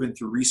disproven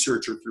through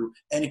research or through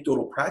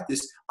anecdotal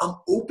practice, I'm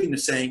open to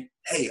saying,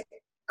 hey,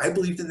 I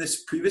believed in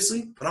this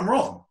previously, but I'm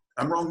wrong.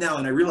 I'm wrong now,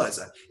 and I realize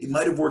that. It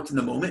might have worked in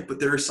the moment, but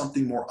there is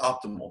something more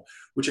optimal,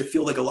 which I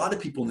feel like a lot of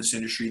people in this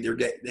industry,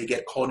 they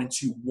get caught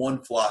into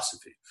one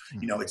philosophy.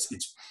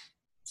 It's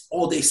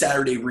all day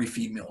Saturday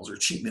refeed meals or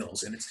cheat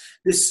meals. And it's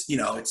this,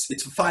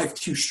 it's a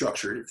 5-2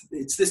 structure.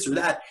 It's this or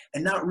that.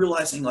 And not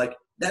realizing like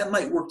that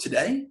might work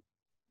today,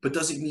 but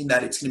doesn't mean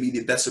that it's going to be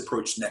the best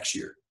approach next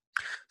year.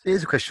 So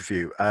here's a question for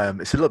you.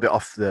 It's a little bit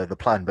off the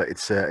plan, but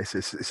it's a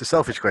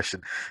selfish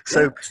question.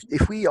 So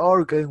if we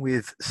are going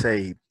with,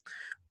 say,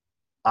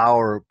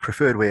 our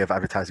preferred way of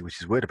advertising, which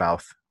is word of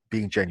mouth,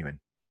 being genuine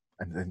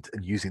and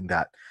using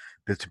that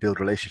to build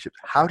relationships,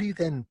 how do you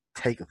then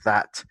take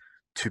that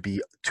to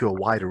a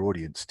wider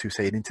audience, to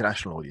say an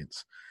international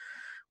audience?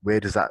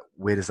 Where does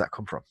that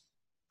come from?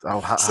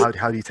 How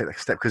do you take that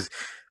step? Because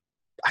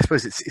I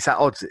suppose it's at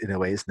odds in a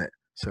way, isn't it?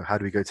 So how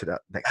do we go to that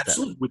next step?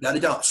 Absolutely, without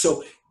a doubt.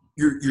 So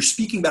you're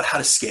speaking about how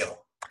to scale.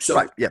 So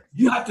right, yeah.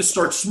 You have to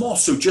start small.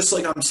 So just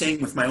like I'm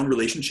saying with my own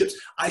relationships,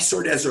 I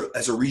started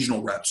as a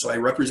regional rep. So I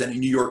represented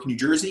New York, New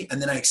Jersey,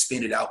 and then I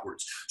expanded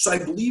outwards. So I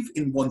believe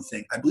in one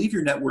thing. I believe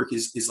your network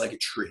is like a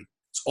tree.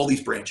 It's all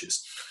these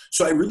branches.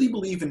 So I really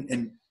believe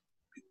in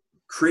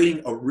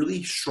creating a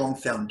really strong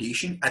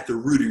foundation at the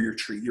root of your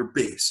tree, your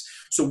base.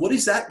 So what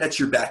is that? That's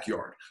your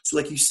backyard. So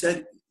like you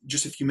said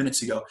just a few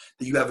minutes ago,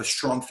 that you have a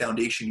strong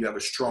foundation, you have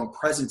a strong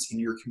presence in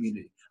your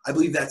community. I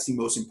believe that's the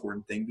most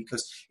important thing,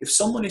 because if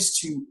someone is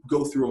to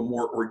go through a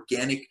more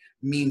organic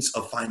means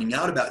of finding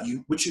out about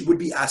you, which it would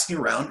be asking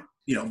around,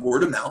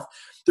 word of mouth,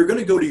 they're going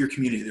to go to your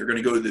community. They're going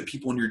to go to the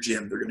people in your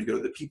gym. They're going to go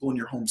to the people in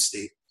your home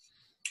state,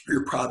 or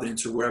your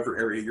Providence, or wherever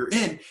area you're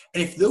in.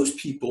 And if those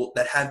people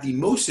that have the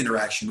most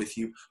interaction with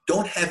you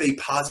don't have a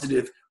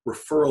positive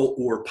referral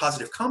or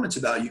positive comments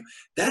about you,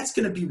 that's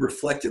going to be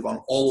reflective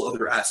on all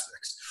other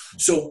aspects.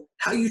 So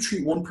how you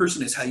treat one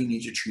person is how you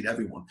need to treat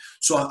everyone.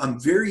 So I'm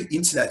very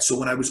into that. So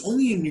when I was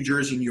only in New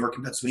Jersey, New York,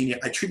 and Pennsylvania,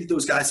 I treated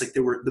those guys like they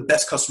were the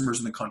best customers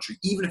in the country,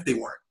 even if they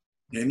weren't.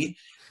 You know what I mean?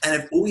 And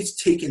I've always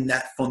taken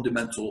that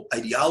fundamental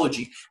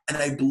ideology, and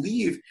I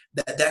believe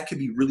that could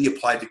be really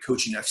applied to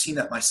coaching. I've seen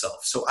that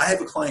myself. So I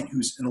have a client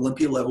who's an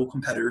Olympia level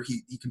competitor.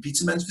 He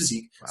competes in men's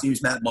physique. Wow. His name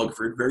is Matt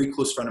Mugford, very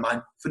close friend of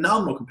mine,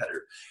 phenomenal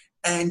competitor.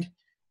 And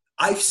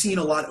I've seen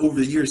a lot over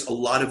the years, a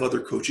lot of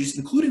other coaches,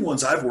 including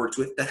ones I've worked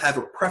with, that have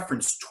a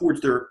preference towards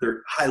their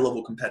high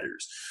level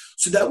competitors.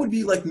 So that would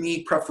be like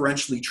me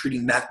preferentially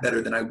treating Matt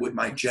better than I would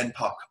my Gen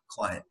Pop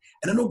client.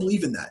 And I don't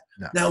believe in that.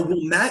 No. Now,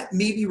 will Matt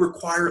maybe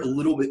require a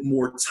little bit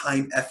more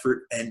time,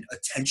 effort, and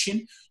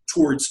attention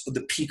towards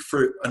the peak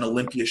for an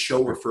Olympia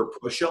show or for a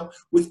pro show?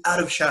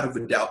 Without a shadow of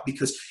a doubt,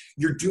 because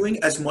you're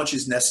doing as much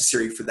as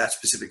necessary for that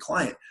specific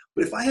client.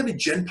 But if I have a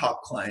Gen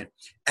Pop client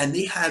and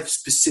they have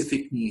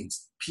specific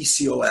needs,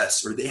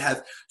 PCOS, or they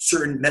have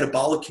certain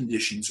metabolic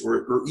conditions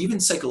or even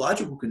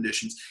psychological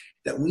conditions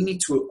that we need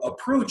to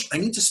approach, I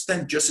need to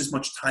spend just as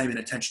much time and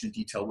attention and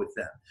detail with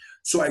them.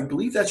 So I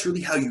believe that's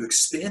really how you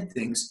expand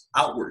things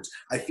outwards.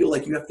 I feel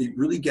like you have to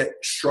really get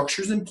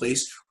structures in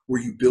place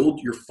where you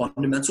build your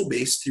fundamental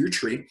base to your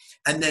tree,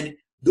 and then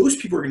those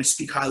people are going to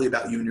speak highly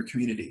about you in your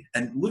community.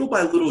 And little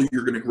by little,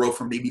 you're going to grow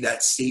from maybe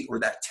that state or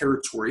that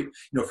territory.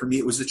 For me,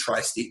 it was the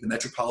tri-state, the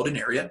metropolitan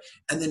area.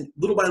 And then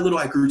little by little,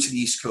 I grew to the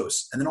East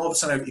Coast. And then all of a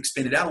sudden, I've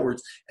expanded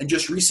outwards. And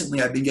just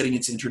recently, I've been getting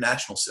into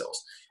international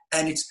sales.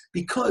 And it's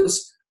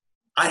because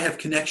I have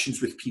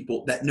connections with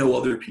people that know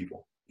other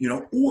people,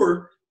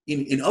 or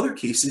in other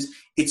cases,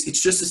 it's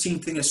just the same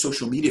thing as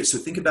social media. So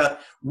think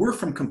about, we're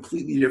from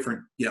completely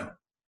different,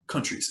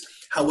 countries.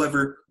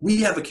 However,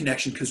 we have a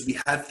connection because we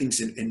have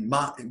things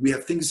we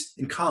have things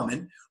in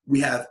common. We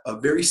have a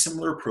very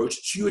similar approach.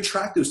 So you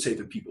attract those type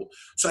of people.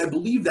 So I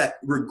believe that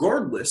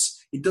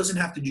regardless, it doesn't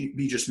have to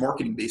be just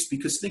marketing based,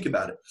 because think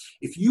about it.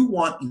 If you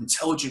want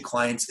intelligent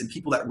clients and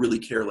people that really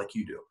care like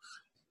you do,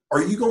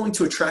 are you going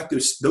to attract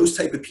those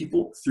type of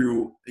people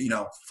through,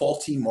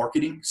 faulty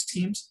marketing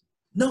schemes?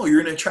 No,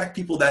 you're going to attract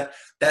people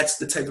that's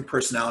the type of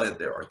personality that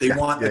they are. They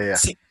want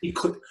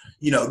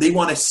yeah. they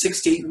want a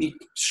 6 to 8 week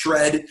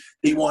shred.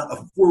 They want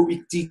a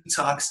 4-week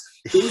detox.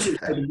 Those are the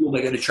type of people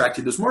that get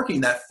attracted to those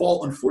marketing that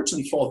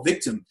unfortunately fall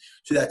victim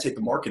to that type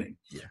of marketing.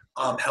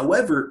 Yeah.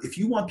 However, if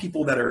you want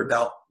people that are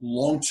about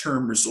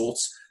long-term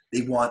results,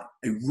 they want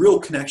a real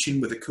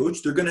connection with a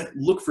coach, they're going to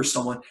look for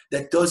someone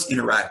that does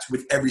interact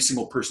with every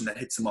single person that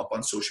hits them up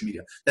on social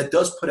media, that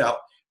does put out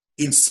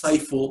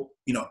insightful,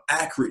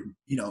 accurate,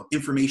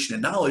 information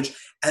and knowledge,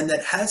 and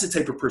that has a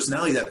type of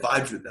personality that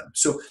vibes with them.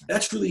 So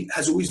that's really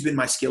has always been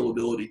my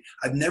scalability.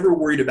 I've never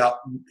worried about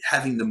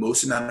having the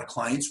most amount of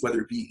clients,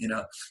 whether it be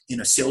in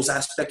a sales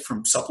aspect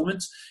from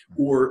supplements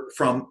or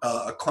from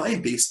a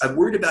client base. I've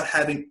worried about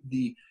having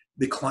the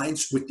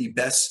clients with the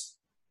best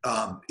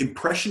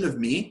impression of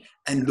me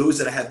and those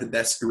that I have the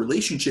best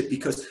relationship,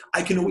 because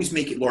I can always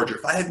make it larger.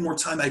 If I had more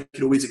time, I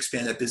could always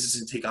expand that business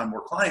and take on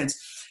more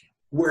clients.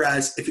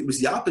 Whereas if it was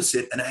the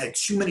opposite and I had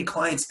too many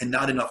clients and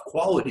not enough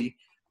quality,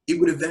 it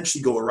would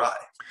eventually go awry.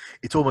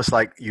 It's almost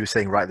like you were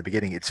saying right at the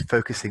beginning, it's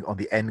focusing on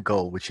the end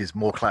goal, which is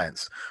more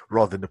clients,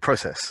 rather than the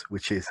process,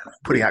 which is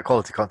putting out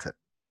quality content.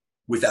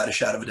 Without a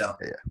shadow of a doubt.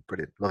 Yeah,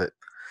 brilliant. Love it.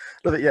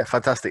 Love it. Yeah,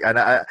 fantastic. And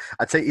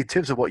I'd say in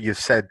terms of what you've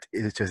said,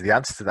 in terms of the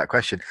answer to that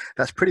question,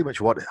 that's pretty much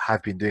what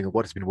I've been doing and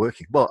what has been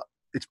working. Well,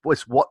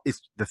 it's what is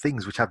the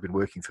things which have been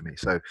working for me.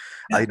 So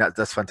I think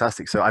that's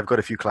fantastic. So I've got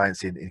a few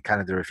clients in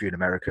Canada, a few in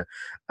America.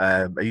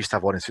 I used to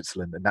have one in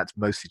Switzerland, and that's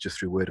mostly just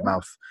through word of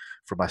mouth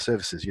from my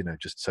services,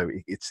 just so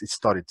it's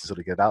started to sort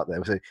of get out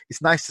there. So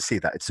it's nice to see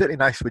that. It's certainly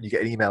nice when you get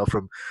an email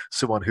from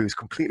someone who's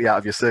completely out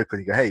of your circle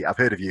and you go, hey, I've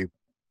heard of you.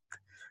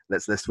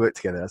 Let's work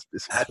together.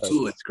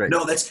 Absolutely. That's great.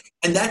 No,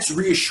 that's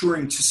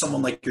reassuring to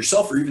someone like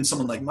yourself or even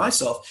someone like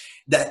myself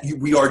that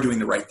we are doing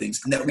the right things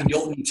and that we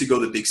don't need to go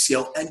the big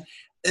scale.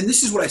 And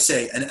this is what I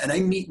say, and I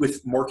meet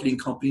with marketing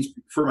companies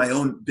for my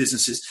own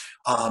businesses,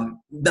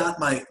 not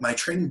my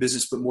training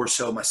business, but more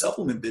so my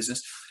supplement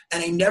business.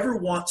 And I never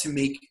want to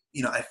make,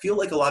 I feel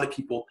like a lot of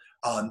people,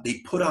 they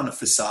put on a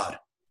facade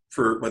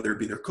for whether it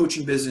be their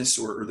coaching business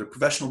or their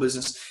professional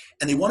business,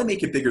 and they want to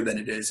make it bigger than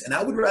it is. And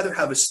I would rather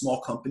have a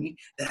small company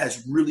that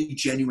has really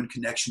genuine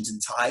connections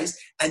and ties.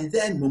 And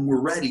then when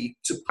we're ready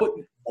to put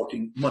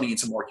money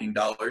into marketing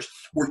dollars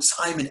or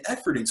time and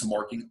effort into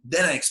marketing,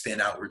 then I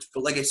expand outwards.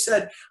 But like I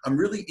said, I'm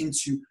really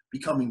into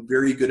becoming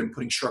very good and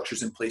putting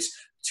structures in place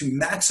to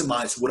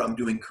maximize what I'm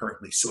doing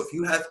currently. So if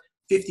you have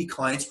 50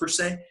 clients per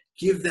se,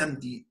 give them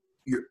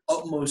your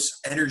utmost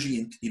energy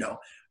and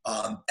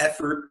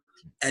effort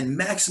and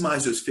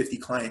maximize those 50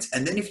 clients.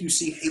 And then if you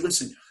see, hey,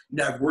 listen,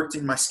 I've worked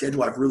in my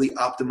schedule. I've really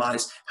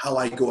optimized how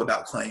I go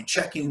about client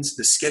check-ins,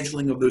 the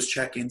scheduling of those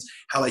check-ins,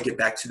 how I get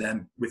back to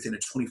them within a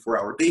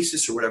 24-hour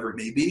basis or whatever it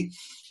may be.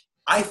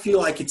 I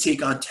feel I could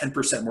take on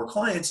 10% more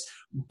clients.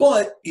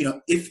 But,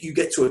 if you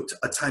get to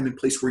a time and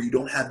place where you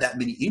don't have that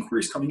many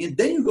inquiries coming in,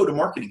 then you go to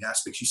marketing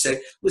aspects. You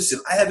say, listen,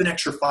 I have an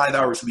extra 5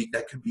 hours a week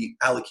that could be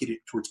allocated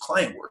towards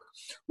client work.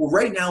 Well,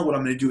 right now, what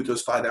I'm going to do with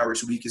those 5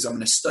 hours a week is I'm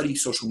going to study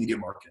social media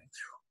marketing,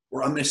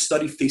 or I'm going to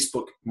study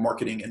Facebook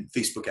marketing and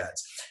Facebook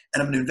ads.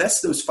 And I'm going to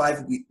invest those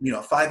 5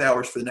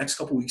 hours for the next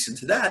couple of weeks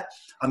into that.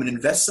 I'm going to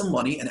invest some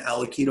money and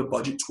allocate a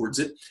budget towards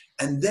it.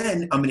 And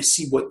then I'm going to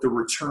see what the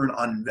return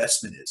on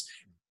investment is.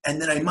 And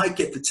then I might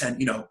get the 10,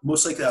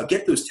 most likely I'll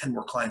get those 10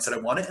 more clients that I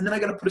wanted. And then I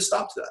got to put a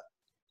stop to that.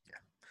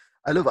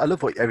 I love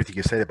everything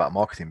you said about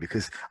marketing,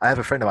 because I have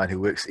a friend of mine who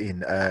works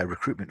in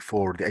recruitment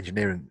for the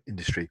engineering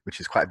industry, which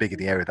is quite big in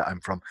the area that I'm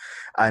from.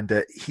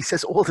 And he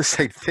says all the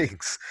same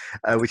things,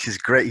 which is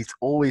great. He's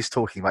always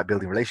talking about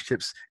building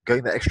relationships,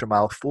 going the extra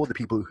mile for the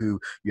people who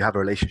you have a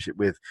relationship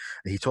with.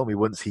 And he told me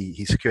once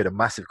he secured a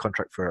massive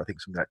contract for, I think,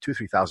 something like 2,000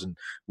 or 3,000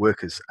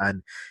 workers.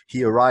 And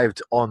he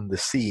arrived on the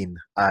scene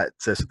at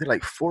something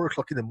like 4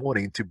 o'clock in the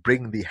morning to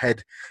bring the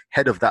head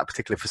of that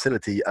particular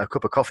facility a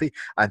cup of coffee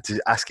and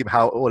to ask him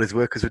how all his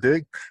workers were doing.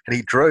 And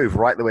he drove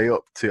right the way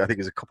up to, I think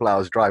it was a couple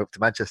hours drive up to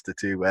Manchester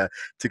to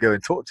go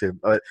and talk to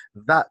him.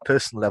 That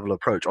personal level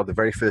approach on the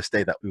very first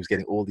day that we was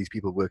getting all these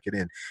people working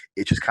in,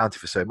 it just counted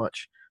for so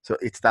much. So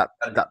it's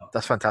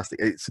that's fantastic.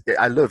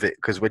 I love it,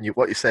 because what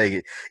you're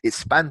saying, it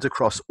spans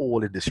across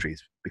all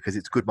industries because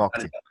it's good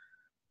marketing.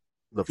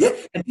 Yeah,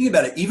 and think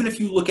about it. Even if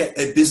you look at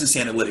business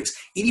analytics,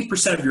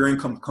 80% of your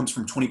income comes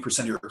from 20%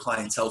 of your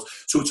clientele.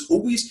 So it's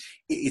always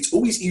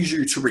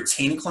easier to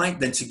retain a client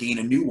than to gain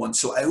a new one.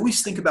 So I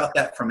always think about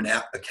that from an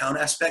account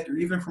aspect, or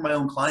even for my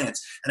own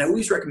clients. And I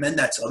always recommend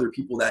that to other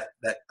people that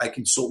I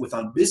consult with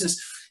on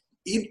business.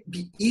 It'd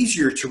be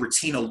easier to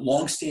retain a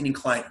long-standing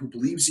client who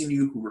believes in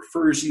you, who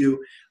refers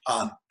you,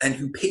 and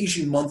who pays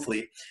you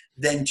monthly,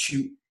 than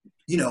to,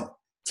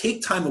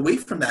 take time away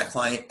from that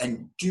client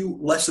and do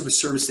less of a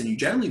service than you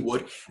generally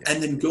would,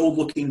 and then go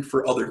looking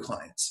for other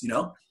clients,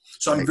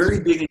 So I'm very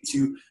big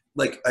into,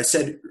 like I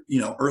said,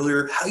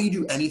 earlier, how you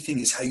do anything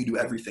is how you do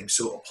everything.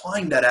 So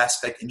applying that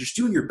aspect and just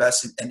doing your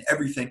best and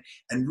everything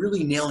and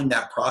really nailing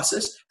that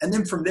process. And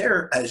then from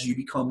there, as you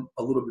become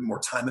a little bit more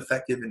time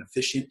effective and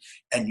efficient,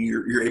 and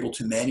you're able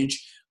to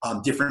manage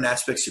different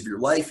aspects of your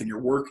life and your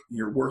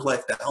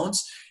work-life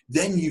balance,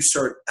 then you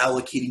start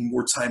allocating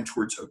more time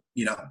towards,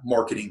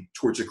 marketing,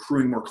 towards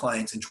accruing more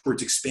clients, and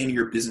towards expanding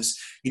your business,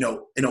 in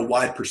a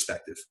wide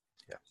perspective.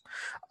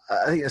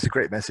 I think that's a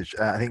great message.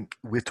 I think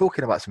we're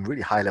talking about some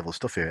really high level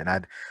stuff here,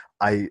 and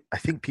I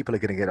think people are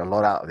going to get a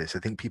lot out of this. I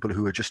think people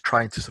who are just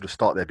trying to sort of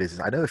start their business.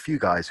 I know a few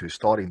guys who are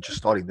just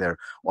starting their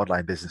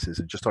online businesses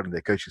and just starting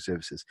their coaching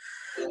services,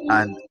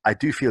 and I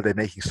do feel they're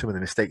making some of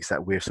the mistakes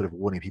that we're sort of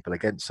warning people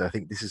against. So I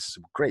think this is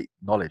some great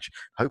knowledge.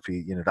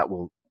 Hopefully,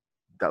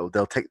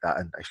 they'll take that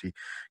and actually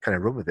kind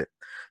of run with it.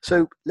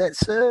 So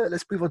let's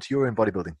move on to your own bodybuilding.